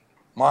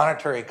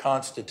monetary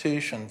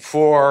constitution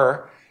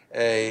for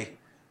a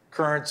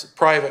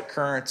private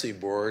currency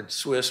board,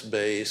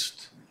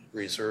 Swiss-based,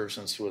 reserves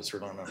in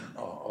Switzerland, and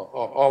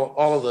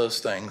all of those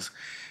things.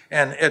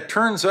 And it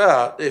turns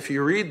out, if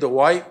you read the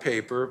white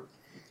paper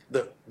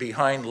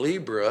behind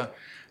Libra,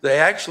 they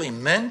actually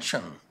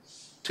mention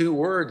two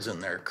words in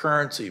there,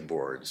 currency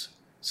boards.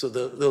 So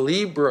the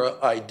Libra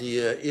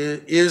idea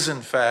is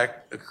in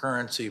fact a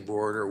currency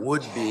board, or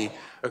would be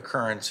a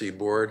currency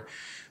board.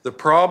 The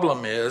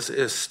problem is,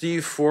 as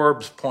Steve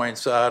Forbes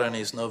points out in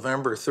his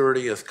November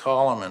 30th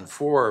column in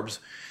Forbes,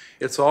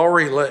 it's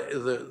already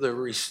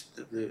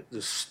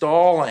the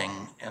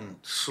stalling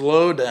and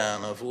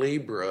slowdown of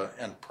Libra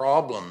and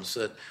problems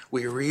that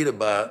we read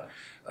about,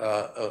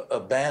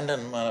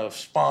 abandonment of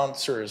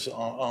sponsors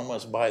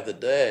almost by the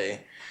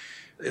day.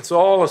 It's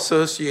all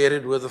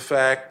associated with the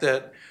fact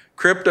that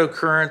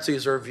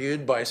cryptocurrencies are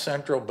viewed by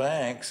central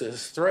banks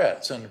as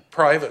threats, and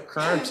private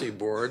currency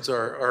boards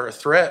are a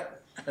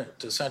threat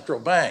to central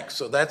banks.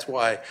 So that's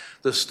why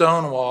the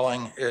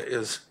stonewalling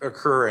is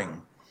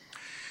occurring.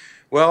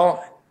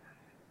 Well,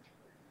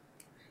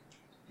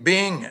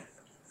 being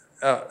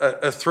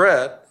a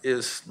threat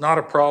is not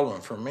a problem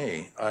for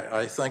me.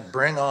 I think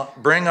bring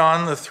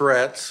on the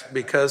threats,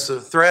 because the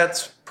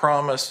threats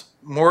promise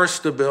more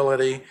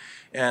stability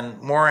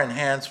and more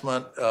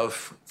enhancement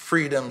of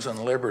freedoms and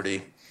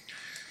liberty.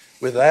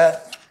 With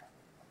that,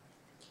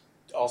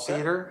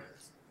 Peter,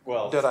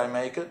 Well, did I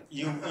make it?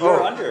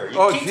 you're under.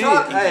 Keep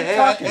talking.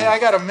 Hey, I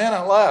got a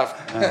minute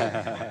left.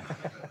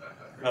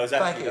 No, is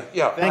that Thank you.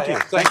 Yeah. Thank you.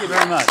 Thank you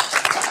very much.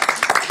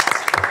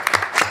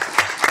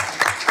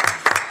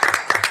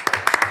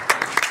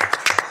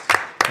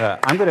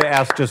 I'm going to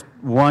ask just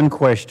one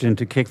question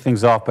to kick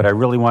things off, but I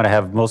really want to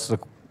have most of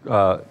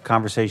the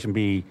conversation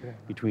be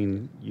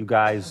between you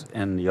guys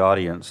and the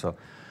audience. So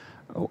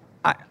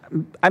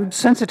I'm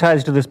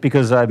sensitized to this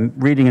because I'm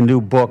reading a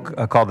new book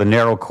called The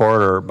Narrow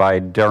Corridor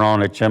by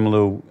Daron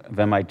Achemlu of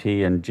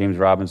MIT and James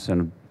Robinson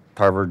of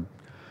Harvard,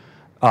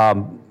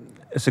 a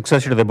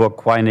successor to the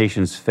book Why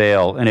Nations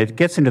Fail. And it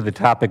gets into the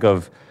topic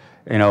of,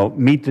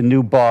 meet the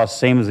new boss,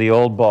 same as the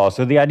old boss.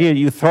 So the idea that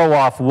you throw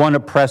off one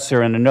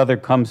oppressor and another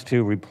comes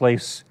to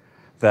replace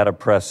that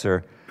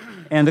oppressor.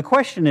 And the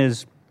question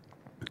is,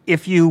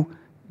 if you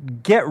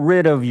get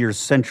rid of your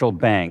central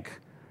bank,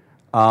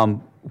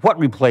 what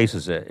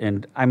replaces it?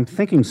 And I'm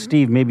thinking,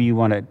 Steve, maybe you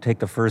want to take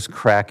the first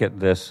crack at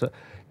this.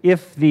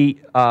 If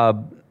a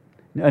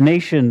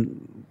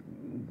nation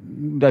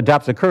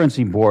adopts a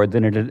currency board,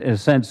 then it, in a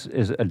sense,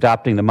 is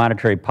adopting the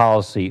monetary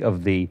policy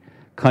of the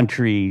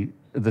country,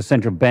 the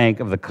central bank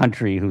of the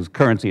country whose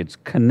currency it's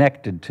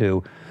connected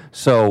to.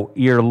 So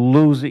you're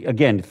losing,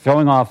 again,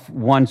 throwing off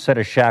one set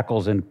of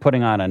shackles and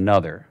putting on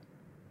another.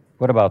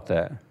 What about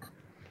that?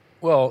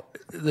 Well,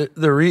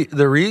 the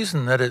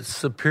reason that it's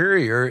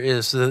superior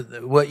is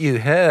that what you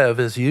have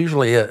is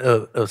usually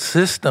a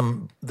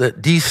system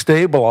that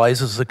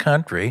destabilizes the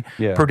country,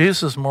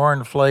 produces more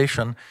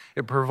inflation.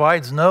 It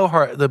provides no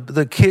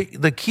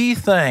the key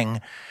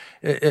thing.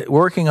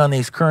 Working on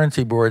these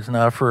currency boards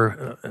now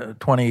for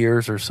 20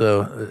 years or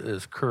so,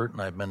 as Kurt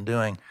and I've been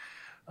doing.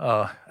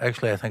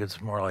 Actually, I think it's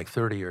more like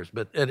 30 years.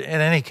 But in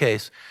any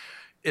case,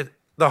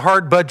 the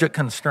hard budget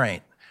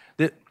constraint.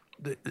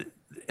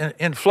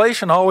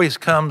 Inflation always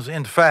comes,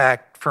 in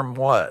fact, from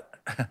what?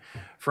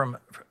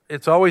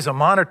 It's always a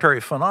monetary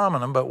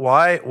phenomenon, but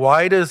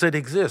why does it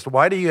exist?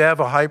 Why do you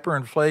have a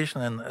hyperinflation,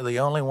 and the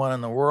only one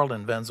in the world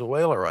in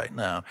Venezuela right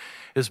now?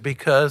 Is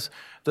because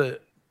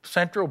the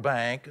central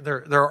bank,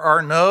 there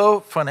are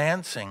no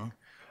financing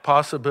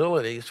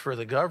possibilities for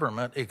the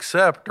government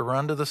except to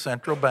run to the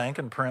central bank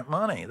and print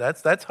money.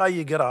 That's how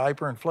you get a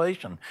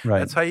hyperinflation. Right.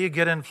 That's how you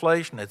get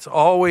inflation. It's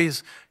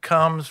always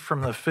comes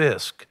from the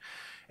fisc.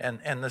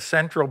 And the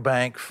central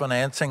bank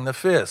financing the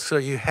fisc. So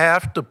you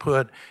have to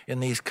put in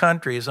these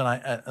countries,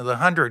 and the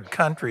 100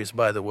 countries,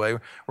 by the way,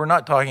 we're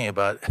not talking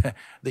about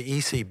the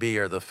ECB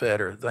or the Fed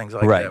or things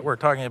like that. We're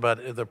talking about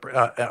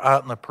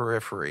out in the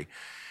periphery.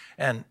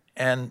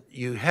 And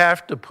you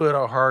have to put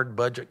a hard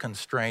budget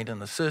constraint in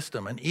the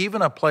system. And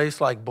even a place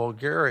like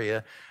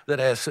Bulgaria that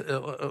has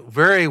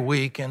very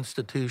weak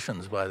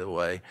institutions, by the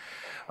way,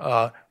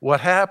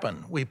 what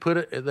happened?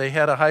 They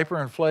had a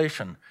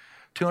hyperinflation,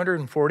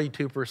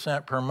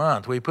 242% per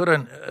month. We put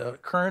a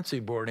currency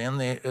board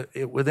in.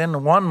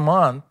 Within 1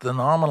 month, the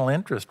nominal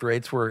interest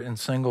rates were in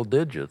single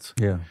digits.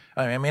 Yeah.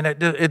 I mean,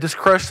 it just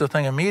crushed the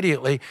thing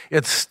immediately.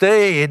 It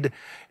stayed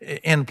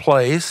in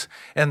place,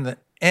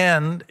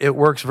 and it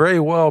works very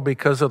well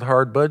because of the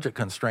hard budget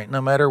constraint. No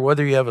matter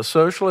whether you have a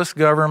socialist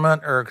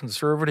government or a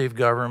conservative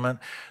government,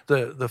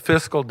 the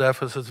fiscal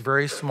deficit is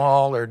very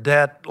small, their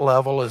debt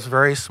level is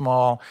very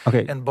small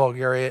in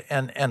Bulgaria.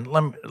 And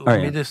let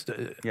me just,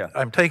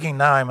 I'm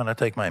going to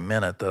take my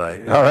minute that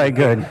I... All right,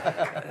 good.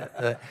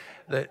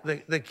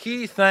 The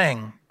key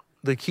thing,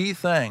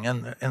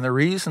 and the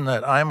reason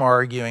that I'm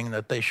arguing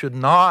that they should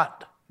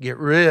not get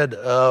rid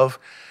of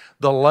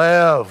the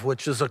lev,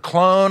 which is a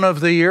clone of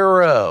the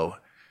euro,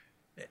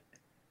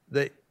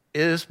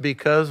 is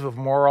because of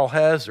moral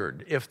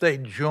hazard. If they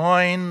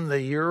join the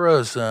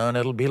Eurozone,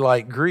 it'll be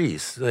like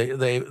Greece.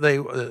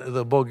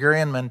 The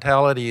Bulgarian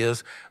mentality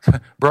is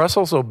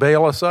Brussels will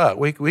bail us out.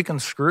 We can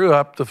screw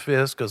up the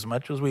fisc as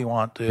much as we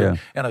want to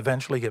and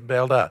eventually get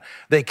bailed out.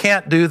 They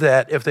can't do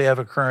that if they have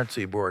a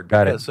currency board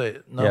because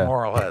no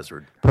moral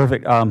hazard.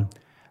 Perfect.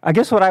 I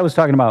guess what I was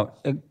talking about,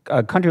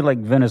 a country like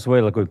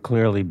Venezuela could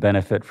clearly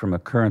benefit from a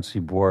currency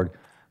board.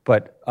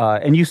 But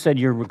and you said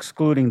you're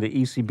excluding the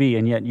ECB,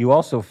 and yet you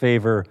also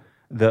favor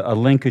a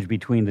linkage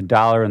between the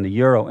dollar and the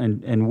euro.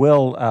 And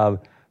Will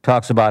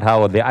talks about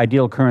how the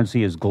ideal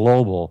currency is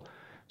global.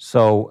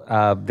 So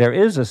there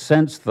is a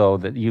sense, though,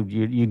 that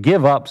you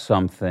give up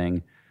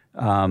something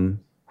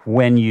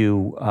when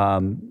you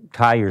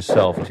tie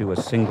yourself to a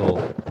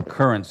single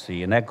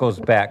currency, and that goes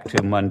back to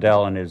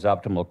Mundell and his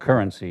optimal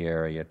currency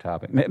area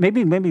topic.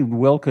 Maybe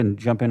Will can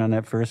jump in on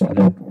that first. And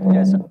then...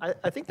 Yes,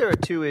 I think there are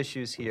two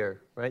issues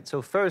here, right?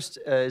 So first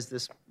is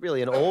this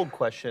really an old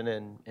question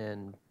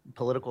in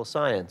political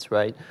science,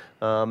 right?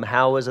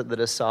 How is it that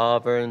a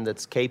sovereign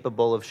that's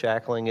capable of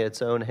shackling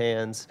its own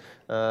hands,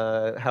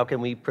 how can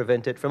we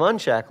prevent it from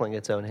unshackling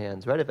its own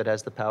hands, right? If it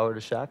has the power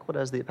to shackle, it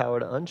has the power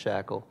to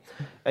unshackle.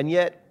 And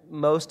yet,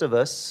 most of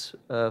us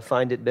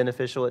find it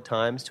beneficial at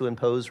times to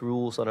impose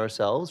rules on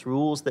ourselves,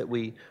 rules that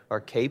we are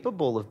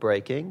capable of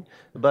breaking,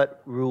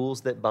 but rules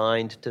that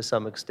bind to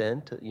some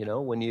extent. You know,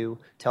 when you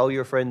tell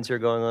your friends you're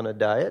going on a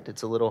diet,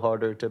 it's a little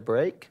harder to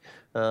break.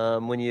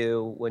 When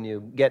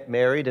you get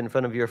married in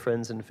front of your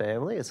friends and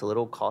family, it's a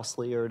little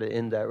costlier to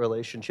end that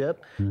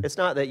relationship. It's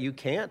not that you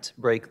can't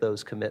break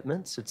those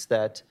commitments, it's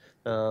that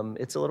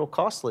it's a little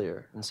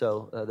costlier. And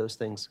so those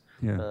things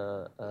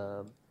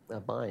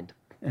bind.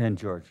 And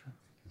George?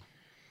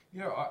 You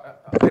know,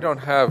 I don't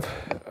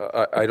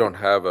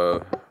have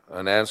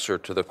an answer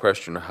to the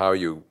question of how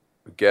you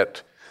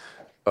get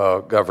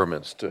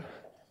governments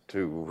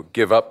to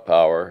give up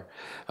power,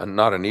 and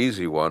not an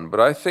easy one. But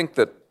I think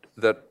that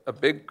a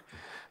big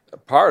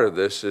part of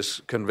this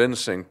is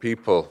convincing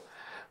people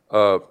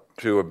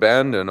to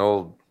abandon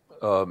old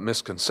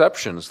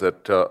misconceptions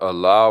that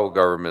allow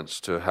governments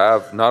to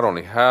not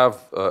only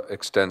have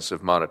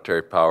extensive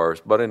monetary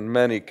powers, but in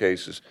many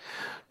cases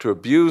to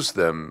abuse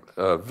them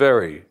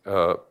very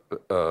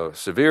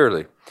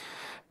severely.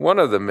 One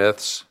of the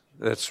myths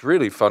that's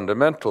really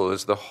fundamental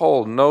is the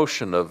whole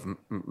notion of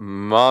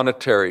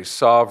monetary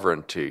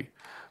sovereignty,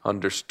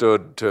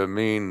 understood to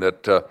mean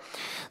that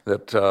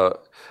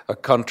a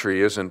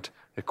country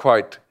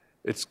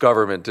its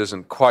government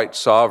isn't quite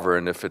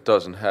sovereign if it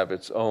doesn't have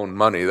its own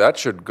money. That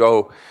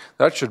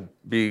should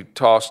be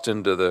tossed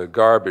into the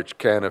garbage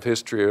can of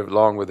history,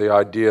 along with the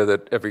idea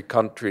that every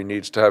country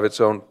needs to have its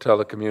own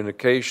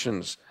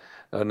telecommunications,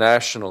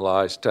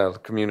 nationalized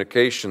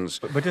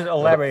telecommunications. But just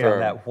elaborate on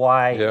that.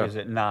 Why is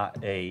it not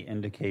an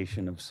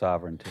indication of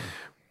sovereignty?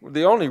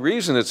 The only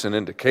reason it's an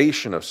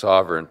indication of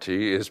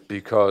sovereignty is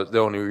because the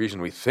only reason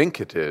we think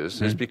it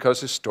is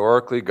because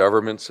historically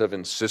governments have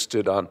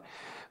insisted on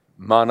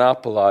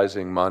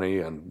monopolizing money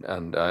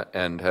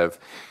and have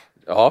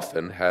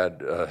often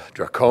had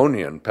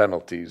draconian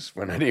penalties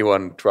when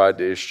anyone tried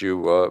to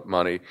issue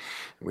money.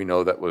 We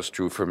know that was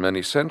true for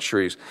many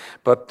centuries.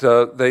 But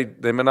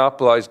they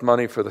monopolized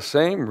money for the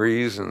same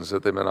reasons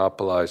that they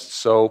monopolized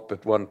soap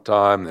at one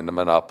time, and they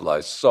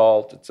monopolized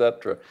salt,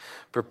 etc.,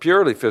 for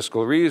purely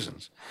fiscal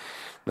reasons.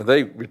 Now,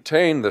 they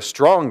retain the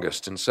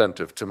strongest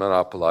incentive to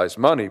monopolize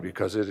money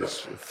because it is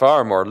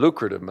far more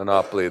lucrative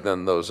monopoly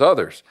than those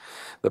others.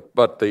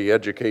 But the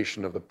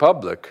education of the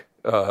public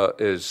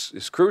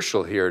is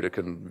crucial here to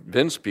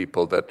convince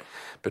people that,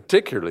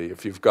 particularly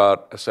if you've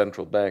got a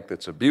central bank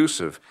that's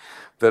abusive,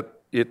 that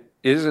it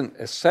isn't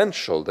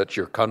essential that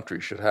your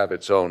country should have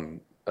its own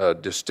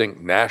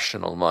distinct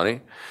national money,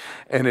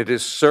 and it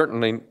is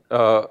certainly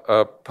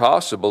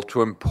possible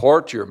to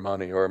import your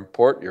money or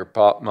import your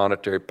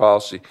monetary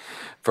policy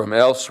from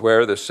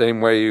elsewhere the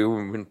same way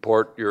you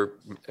import your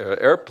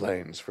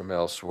airplanes from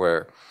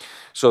elsewhere.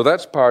 So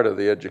that's part of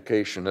the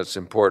education that's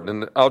important.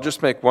 And I'll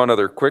just make one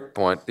other quick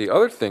point. The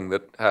other thing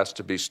that has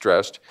to be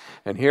stressed,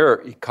 and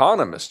here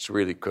economists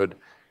really could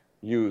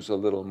use a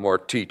little more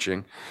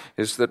teaching,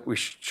 is that we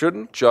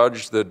shouldn't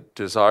judge the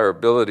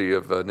desirability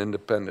of an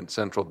independent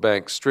central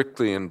bank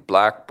strictly in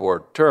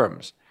blackboard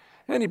terms.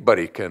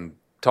 Anybody can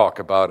talk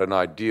about an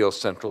ideal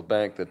central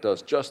bank that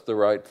does just the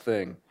right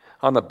thing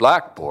on the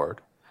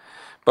blackboard,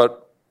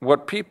 but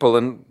what people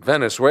in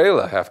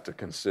Venezuela have to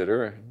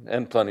consider,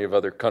 and plenty of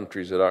other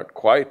countries that aren't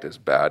quite as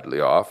badly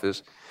off,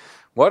 is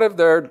what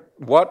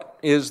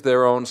is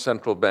their own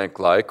central bank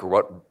like, or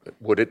what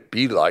would it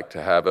be like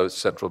to have a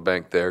central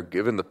bank there,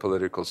 given the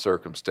political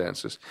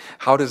circumstances?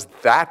 How does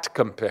that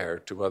compare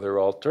to other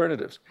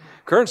alternatives?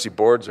 Currency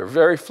boards are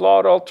very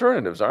flawed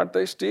alternatives, aren't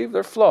they, Steve?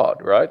 They're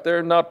flawed, right?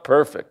 They're not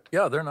perfect.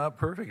 Yeah, they're not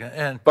perfect.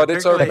 And But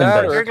it's a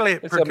matter- particularly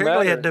it's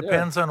it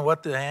depends on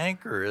what the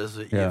anchor is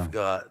that Yeah. you've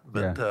got.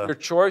 But Your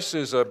choice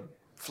is a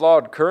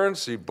flawed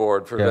currency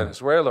board for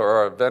Venezuela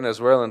or a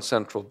Venezuelan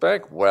central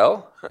bank.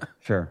 Well,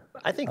 Sure.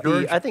 I think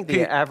George, the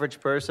Pete-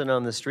 average person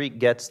on the street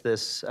gets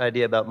this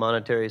idea about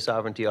monetary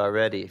sovereignty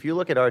already. If you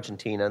look at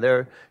Argentina, there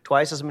are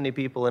twice as many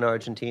people in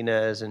Argentina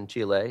as in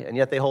Chile, and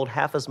yet they hold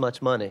half as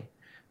much money.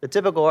 The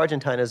typical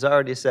Argentine has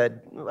already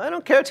said, I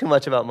don't care too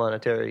much about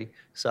monetary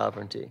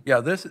sovereignty.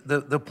 yeah,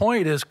 the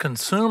point is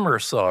consumer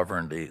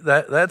sovereignty.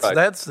 That's Right.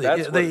 that's That's what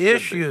it should the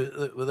issue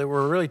that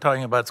we're really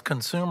talking about is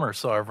consumer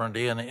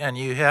sovereignty, and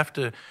you have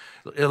to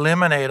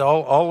eliminate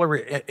all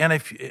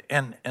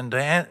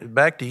the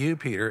back to you,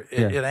 Peter.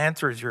 It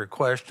answers your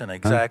question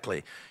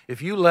exactly.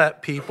 If you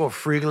let people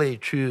freely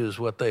choose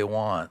what they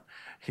want,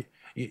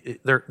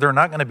 they're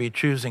not going to be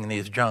choosing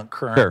these junk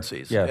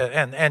currencies, yeah.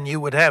 and you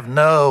would have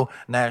no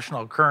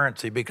national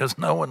currency because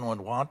no one would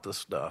want the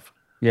stuff.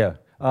 Yeah.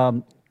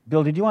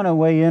 Bill, did you want to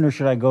weigh in, or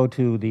should I go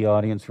to the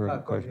audience for a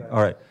question?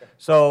 All right.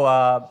 So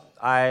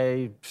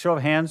show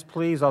of hands,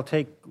 please. I'll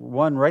take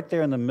one right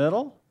there in the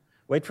middle.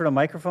 Wait for the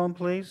microphone,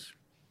 please.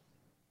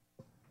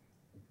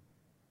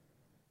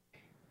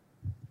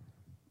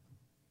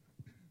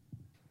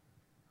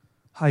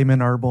 Jaime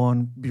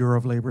Narbonne, Bureau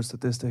of Labor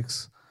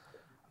Statistics.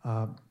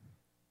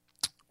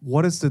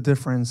 What is the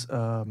difference,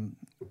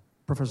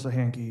 Professor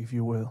Hankey, if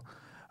you will,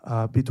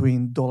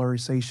 between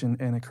dollarization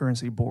and a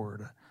currency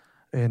board?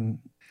 And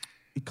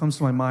it comes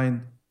to my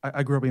mind,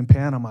 I grew up in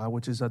Panama,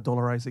 which is a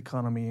dollarized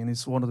economy, and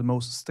it's one of the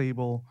most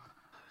stable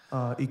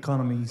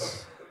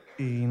economies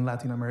in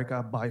Latin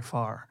America by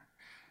far.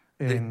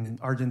 In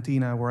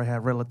Argentina, where I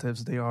have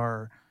relatives, they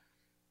are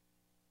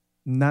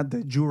not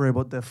de jure,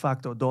 but de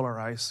facto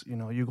dollarized. You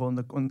know, you go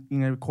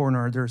in a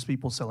corner, there's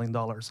people selling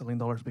dollars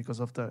because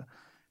of the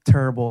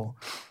terrible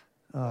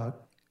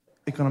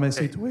economic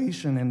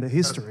situation and the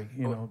history,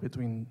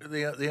 between.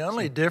 The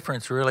only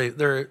difference, really,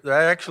 there are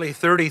actually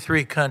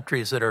 33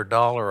 countries that are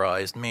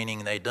dollarized,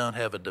 meaning they don't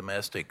have a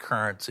domestic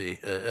currency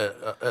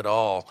at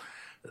all,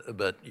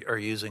 but are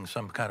using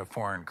some kind of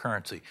foreign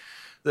currency.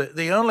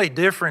 The only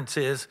difference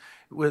is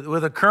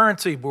with a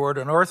currency board,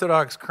 an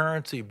orthodox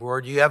currency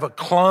board, you have a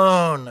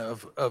clone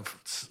of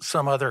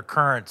some other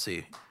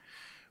currency.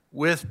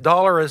 With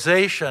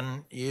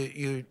dollarization,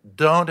 you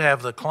don't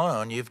have the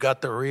clone. You've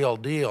got the real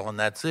deal, and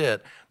that's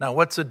it. Now,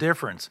 what's the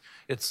difference?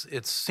 It's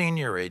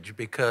seniorage,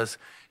 because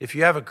if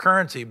you have a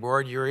currency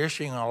board, you're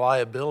issuing a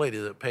liability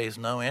that pays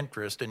no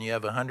interest, and you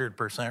have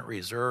 100%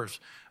 reserves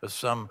of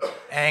some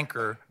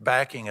anchor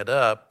backing it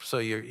up, so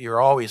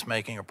you're always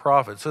making a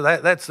profit. So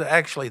that's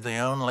actually the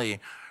only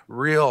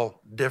real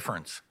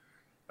difference.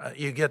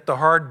 You get the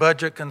hard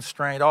budget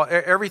constraint.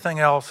 Everything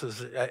else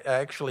is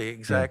actually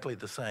exactly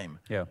the same.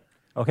 Yeah.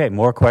 Okay,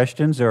 more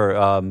questions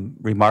or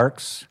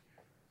remarks?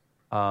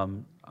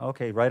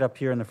 Okay, right up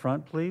here in the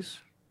front, please.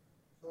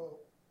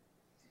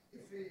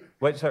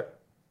 Wait, sir.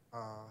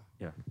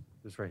 Yeah,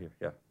 this right here,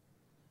 yeah.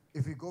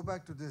 If we go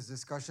back to this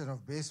discussion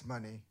of base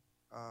money,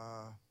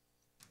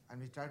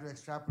 and we try to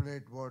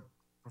extrapolate what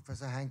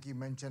Professor Hankey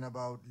mentioned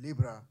about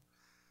Libra,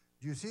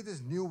 do you see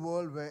this new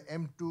world where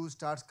M2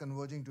 starts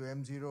converging to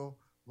M0?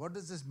 What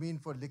does this mean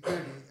for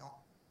liquidity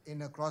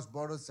in a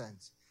cross-border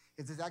sense?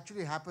 If this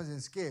actually happens in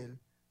scale,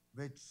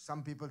 which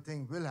some people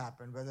think will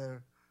happen,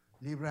 whether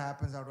Libra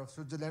happens out of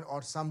Switzerland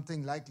or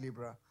something like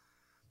Libra,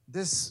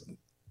 this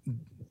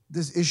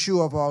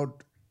issue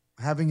about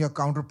having your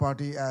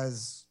counterparty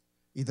as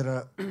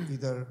either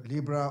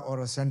Libra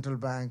or a central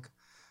bank,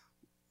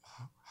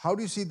 how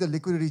do you see the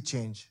liquidity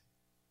change?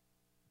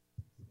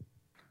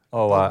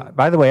 Oh,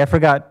 by the way, I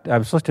forgot, I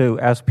was supposed to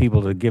ask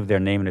people to give their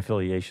name and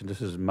affiliation.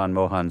 This is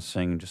Manmohan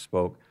Singh just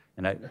spoke.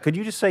 And could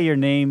you just say your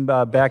name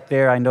back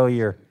there? I know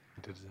you're...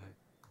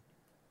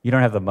 You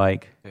don't have the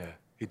mic. yeah,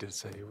 he did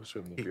say he was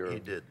from the Bureau.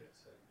 He did.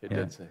 He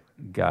did say.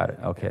 Got it.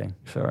 Okay.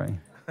 Sorry.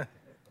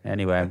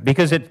 Anyway,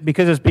 because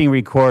it's being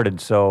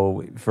recorded,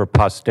 so for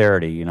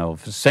posterity,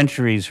 for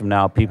centuries from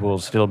now, people will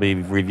still be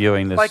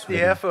reviewing this. Like the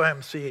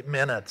FOMC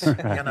minutes,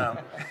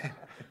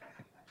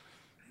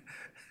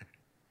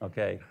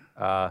 Okay.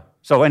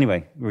 So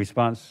anyway,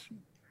 response: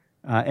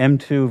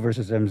 M2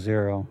 versus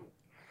M0.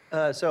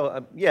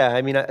 Yeah,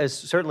 I mean,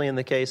 certainly in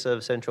the case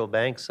of central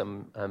banks,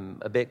 I'm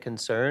a bit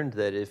concerned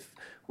that if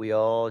we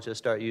all just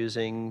start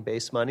using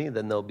base money,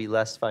 then there'll be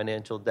less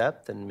financial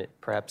depth and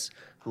perhaps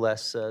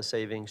less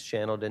savings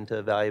channeled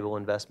into valuable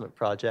investment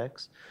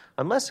projects.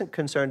 I'm less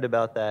concerned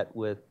about that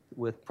with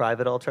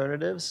private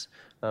alternatives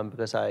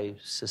because I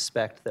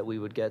suspect that we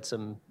would get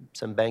some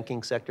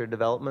banking sector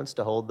developments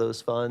to hold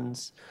those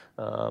funds,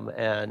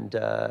 and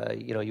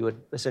you would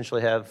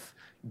essentially have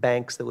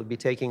banks that would be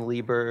taking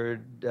Libra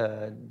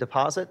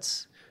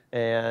deposits,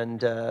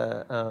 and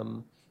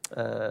so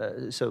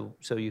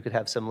you could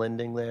have some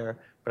lending there.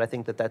 But I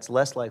think that that's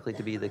less likely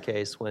to be the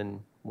case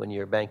when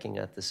you're banking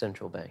at the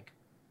central bank.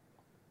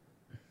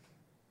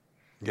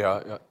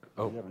 Yeah.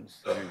 You haven't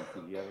said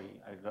anything.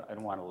 I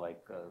don't want to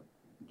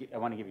I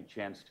want to give you a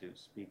chance to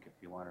speak if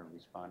you want to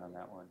respond on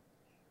that one.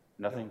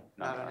 Nothing?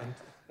 No. All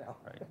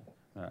right.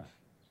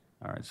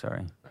 All right,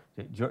 sorry.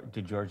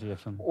 Did Georgie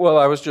have something? Well,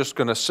 I was just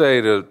going to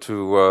say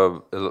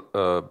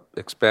to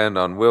expand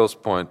on Will's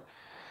point,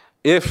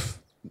 if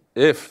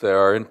there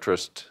are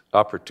interest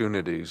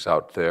opportunities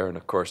out there, and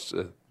of course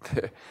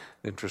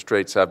interest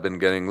rates have been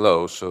getting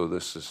low, so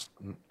this is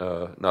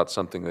not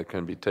something that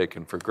can be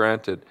taken for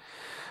granted,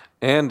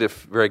 and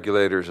if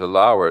regulators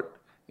allow it,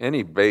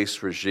 any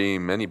base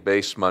regime, any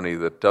base money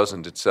that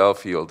doesn't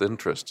itself yield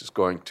interest is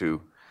going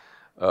to,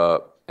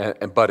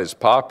 but is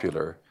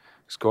popular,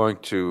 is going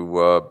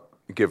to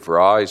give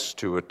rise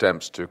to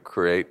attempts to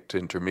create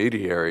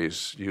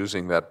intermediaries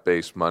using that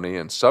base money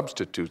and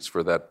substitutes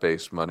for that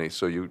base money.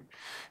 So you,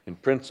 in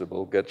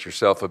principle, get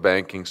yourself a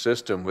banking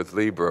system with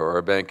Libra or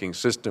a banking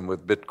system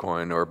with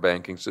Bitcoin or a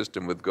banking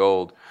system with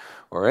gold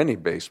or any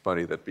base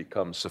money that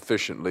becomes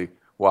sufficiently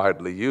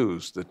widely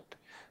used that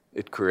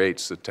it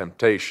creates the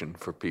temptation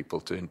for people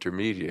to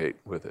intermediate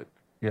with it.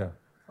 Yeah.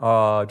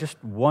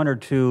 Just one or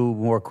two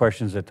more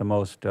questions at the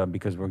most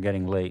because we're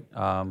getting late.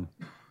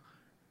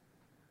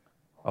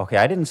 Okay,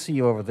 I didn't see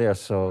you over there,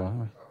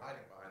 so...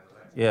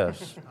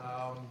 Yes.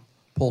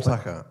 Paul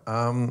Tucker.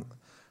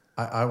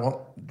 I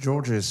want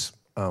George's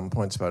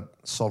points about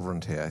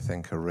sovereignty, I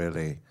think, are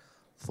really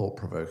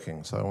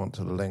thought-provoking. So I want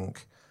to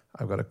link...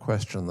 I've got a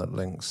question that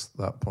links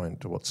that point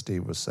to what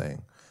Steve was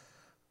saying.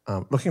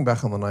 Looking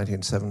back on the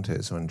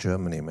 1970s, when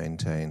Germany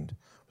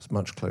was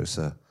much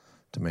closer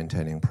to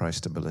maintaining price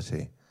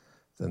stability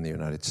than the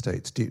United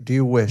States, do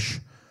you wish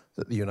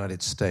that the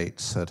United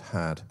States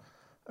had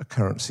a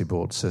currency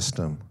board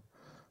system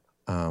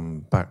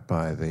backed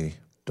by the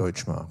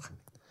Deutschmark?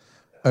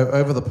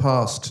 Over the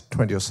past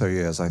 20 or so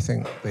years, I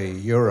think the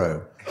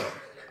euro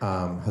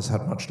has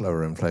had much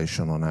lower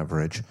inflation on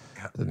average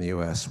than the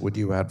US. Would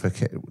you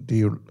advocate, do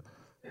you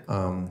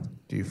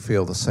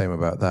feel the same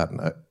about that?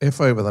 And if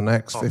over the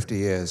next 50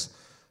 years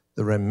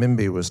the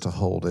renminbi was to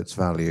hold its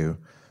value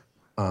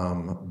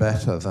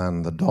better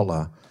than the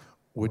dollar,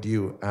 would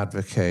you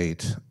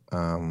advocate...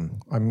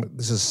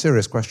 this is a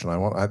serious question.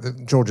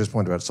 George's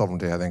point about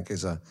sovereignty, I think,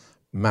 is a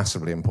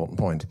massively important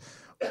point.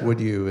 Would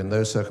you, in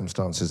those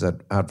circumstances,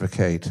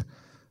 advocate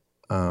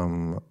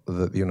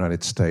that the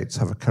United States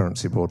have a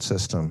currency board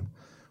system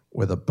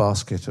with a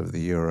basket of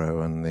the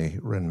euro and the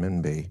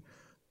renminbi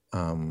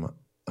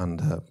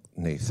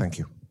underneath? Thank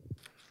you.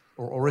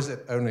 Or is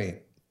it only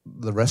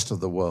the rest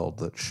of the world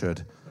that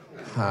should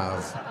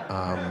have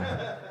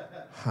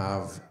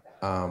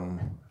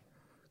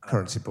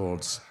currency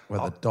boards where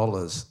the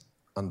dollars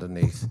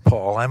underneath?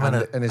 Paul, I'm going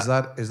to... And is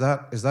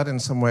that in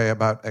some way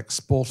about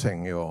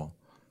exporting your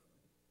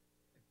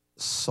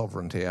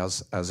sovereignty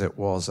as it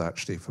was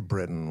actually for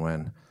Britain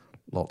when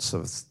lots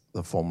of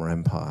the former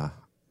empire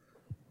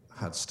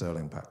had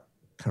sterling-backed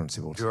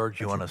currency boards? George,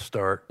 you want to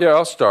start? Yeah,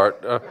 I'll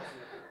start.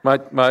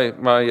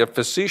 My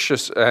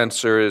facetious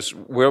answer is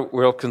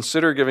we'll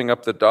consider giving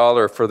up the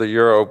dollar for the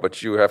euro,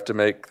 but you have to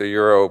make the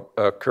euro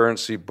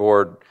currency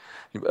board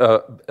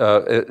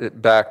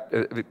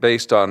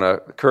based on a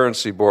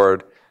currency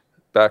board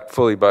backed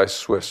fully by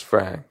Swiss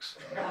francs.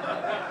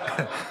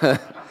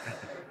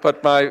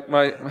 But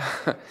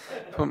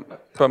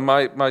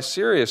my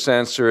serious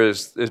answer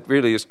is it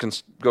really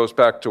goes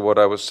back to what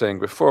I was saying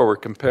before. We're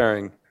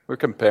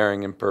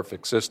comparing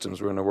imperfect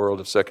systems. We're in a world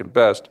of second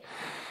best,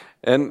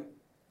 and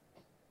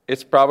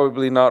it's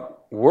probably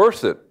not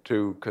worth it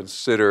to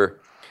consider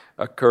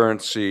a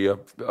currency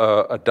of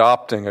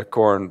adopting a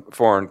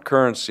foreign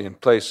currency in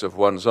place of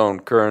one's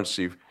own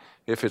currency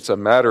if it's a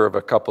matter of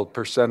a couple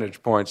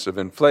percentage points of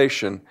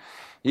inflation,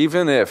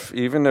 even if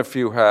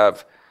you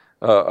have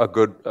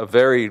a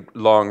very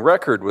long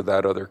record with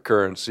that other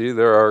currency.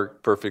 There are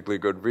perfectly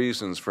good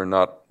reasons for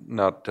not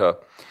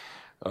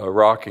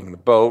rocking the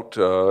boat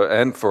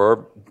and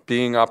for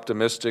being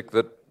optimistic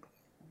that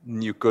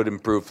you could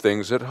improve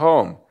things at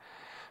home.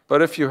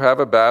 But if you have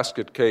a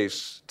basket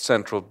case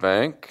central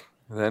bank,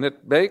 then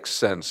it makes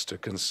sense to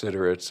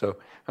consider it. So,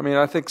 I mean,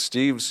 I think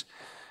Steve's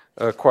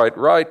quite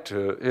right.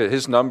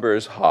 His number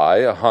is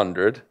high,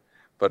 100,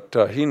 but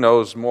he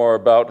knows more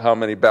about how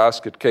many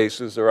basket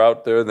cases are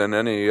out there than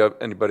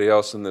anybody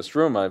else in this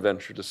room, I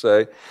venture to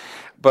say.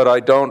 But I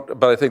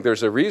think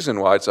there's a reason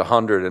why it's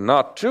 100 and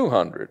not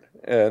 200.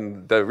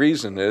 And the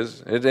reason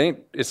is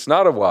it's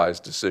not a wise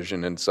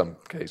decision in some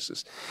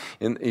cases.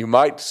 You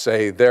might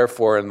say,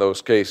 therefore, in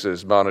those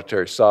cases,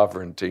 monetary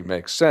sovereignty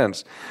makes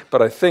sense,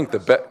 but I think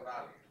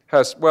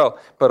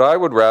but I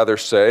would rather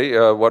say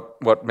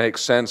what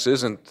makes sense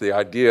isn't the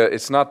idea,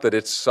 it's not that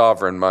it's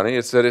sovereign money,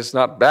 it's that it's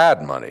not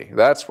bad money.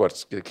 That's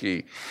what's the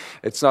key.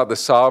 It's not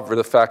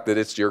the fact that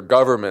it's your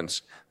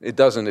government's, it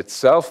doesn't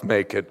itself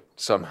make it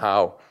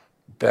somehow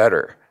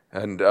better.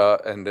 And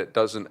it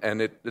doesn't,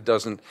 and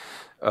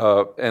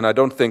I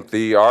don't think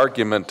the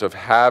argument of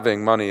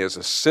having money as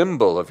a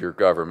symbol of your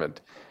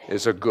government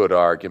is a good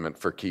argument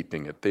for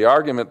keeping it. The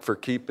argument for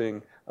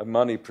keeping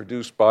money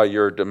produced by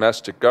your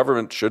domestic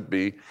government should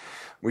be,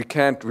 we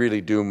can't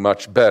really do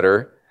much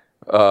better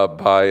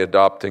by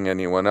adopting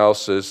anyone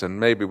else's, and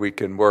maybe we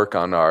can work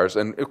on ours.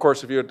 And of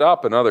course, if you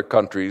adopt in other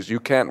countries,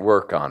 you can't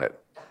work on it.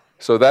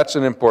 So that's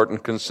an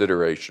important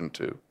consideration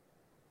too.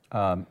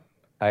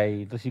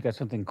 Unless you got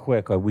something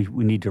quick, we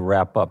need to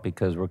wrap up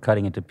because we're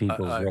cutting into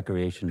people's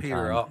recreation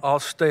Peter, time. I'll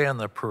stay in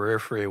the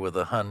periphery with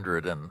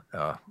 100 and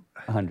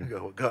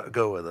 100.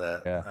 go with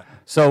that. Yeah.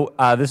 So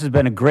this has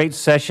been a great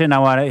session. I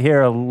want to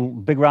hear a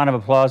big round of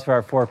applause for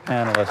our 4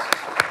 panelists.